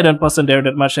 Honestly, I don't post on there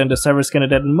that much and the server is kinda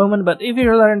dead at the moment, but if you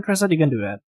really are interested, you can do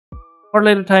that. For a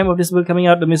later time of this build coming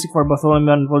out, the music for both Volume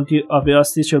 1 and Volume 2 of the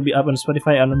OST will be up on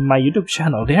Spotify and on my YouTube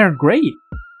channel. They are great!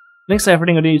 Links to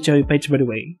everything on the HOA page, by the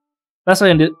way.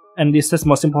 Lastly, and this is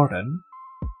most important.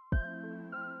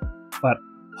 But,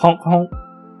 honk honk.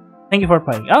 Thank you for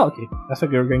playing. Oh, okay. I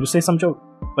thought you were going to say some joke,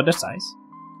 but that's nice.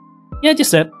 Yeah,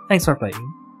 just said, thanks for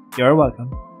playing. You're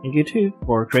welcome. Thank you too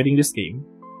for creating this game.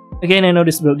 Again, I know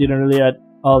this build didn't really add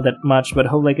all that much, but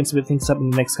hopefully I can speed things up in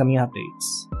the next coming updates.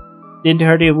 The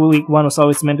entirety of week 1 was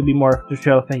always meant to be more of a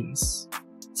tutorial phase.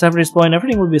 So after this point,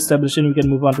 everything will be established and we can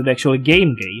move on to the actual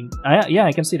game. Yeah,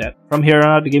 I can see that. From here on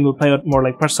out, the game will play out more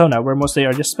like Persona, where mostly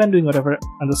are just spent doing whatever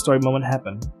on the story moment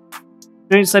happen.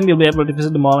 During this time, you'll be able to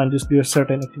visit the mall and just do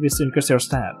certain activities to increase your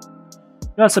stat.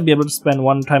 You'll also be able to spend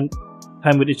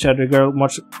time with each other,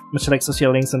 much like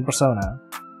social links and Persona.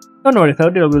 Don't worry though,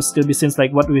 there will still be scenes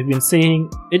like what we've been seeing.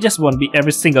 It just won't be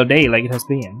every single day like it has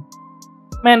been.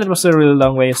 Man, that was a really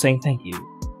long way of saying thank you.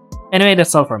 Anyway,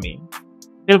 that's all for me.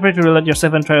 Feel free to reload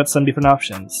yourself and try out some different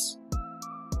options.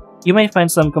 You may find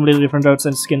some completely different routes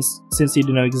and skins since you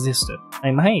didn't know existed. I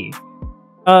might.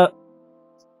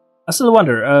 I still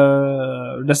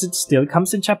wonder, does it still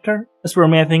comes in chapter? As for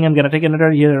me, I think I'm gonna take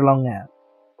another year-long nap.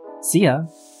 See ya.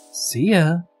 See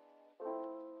ya.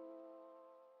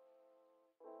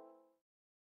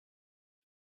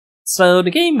 So the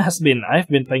game has been, I've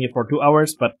been playing it for 2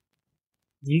 hours, but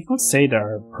you could say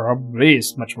there probably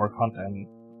is much more content.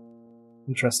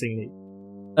 Interestingly.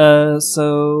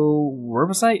 So where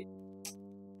was I?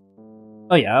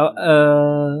 Oh yeah,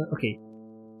 okay.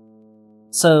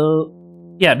 So,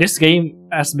 yeah, this game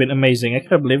has been amazing. I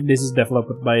can't believe this is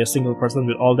developed by a single person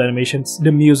with all the animations,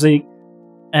 the music,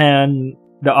 and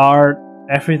the art,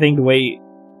 everything, the way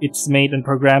it's made and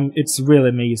programmed. It's really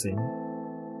amazing.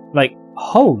 Like,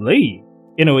 holy,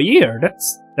 in a year,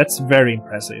 that's very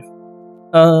impressive.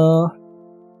 I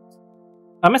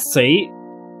must say,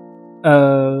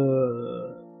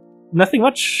 nothing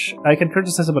much I can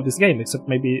criticize about this game, except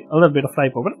maybe a little bit of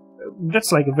typo, but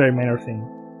that's like a very minor thing.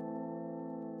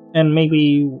 And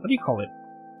maybe, what do you call it?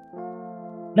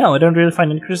 No, I don't really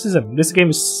find any criticism. This game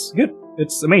is good.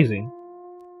 It's amazing.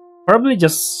 Probably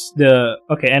just the,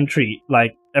 entry.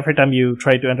 Like, every time you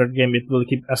try to enter the game, it will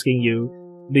keep asking you,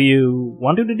 do you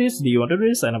want to do this? Do you want to do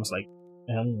this? And I was like,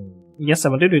 yes, I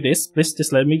want to do this. Please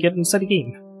just let me get inside the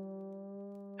game.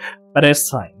 But that's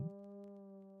fine.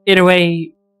 Either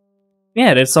way,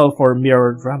 yeah, that's all for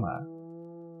Mirror Drama.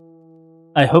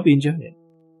 I hope you enjoyed it.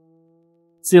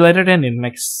 See you later then in the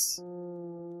next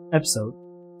episode.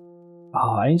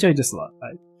 Oh, I enjoyed this a lot.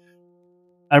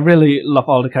 I really love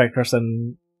all the characters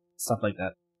and stuff like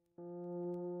that.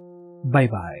 Bye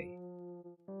bye.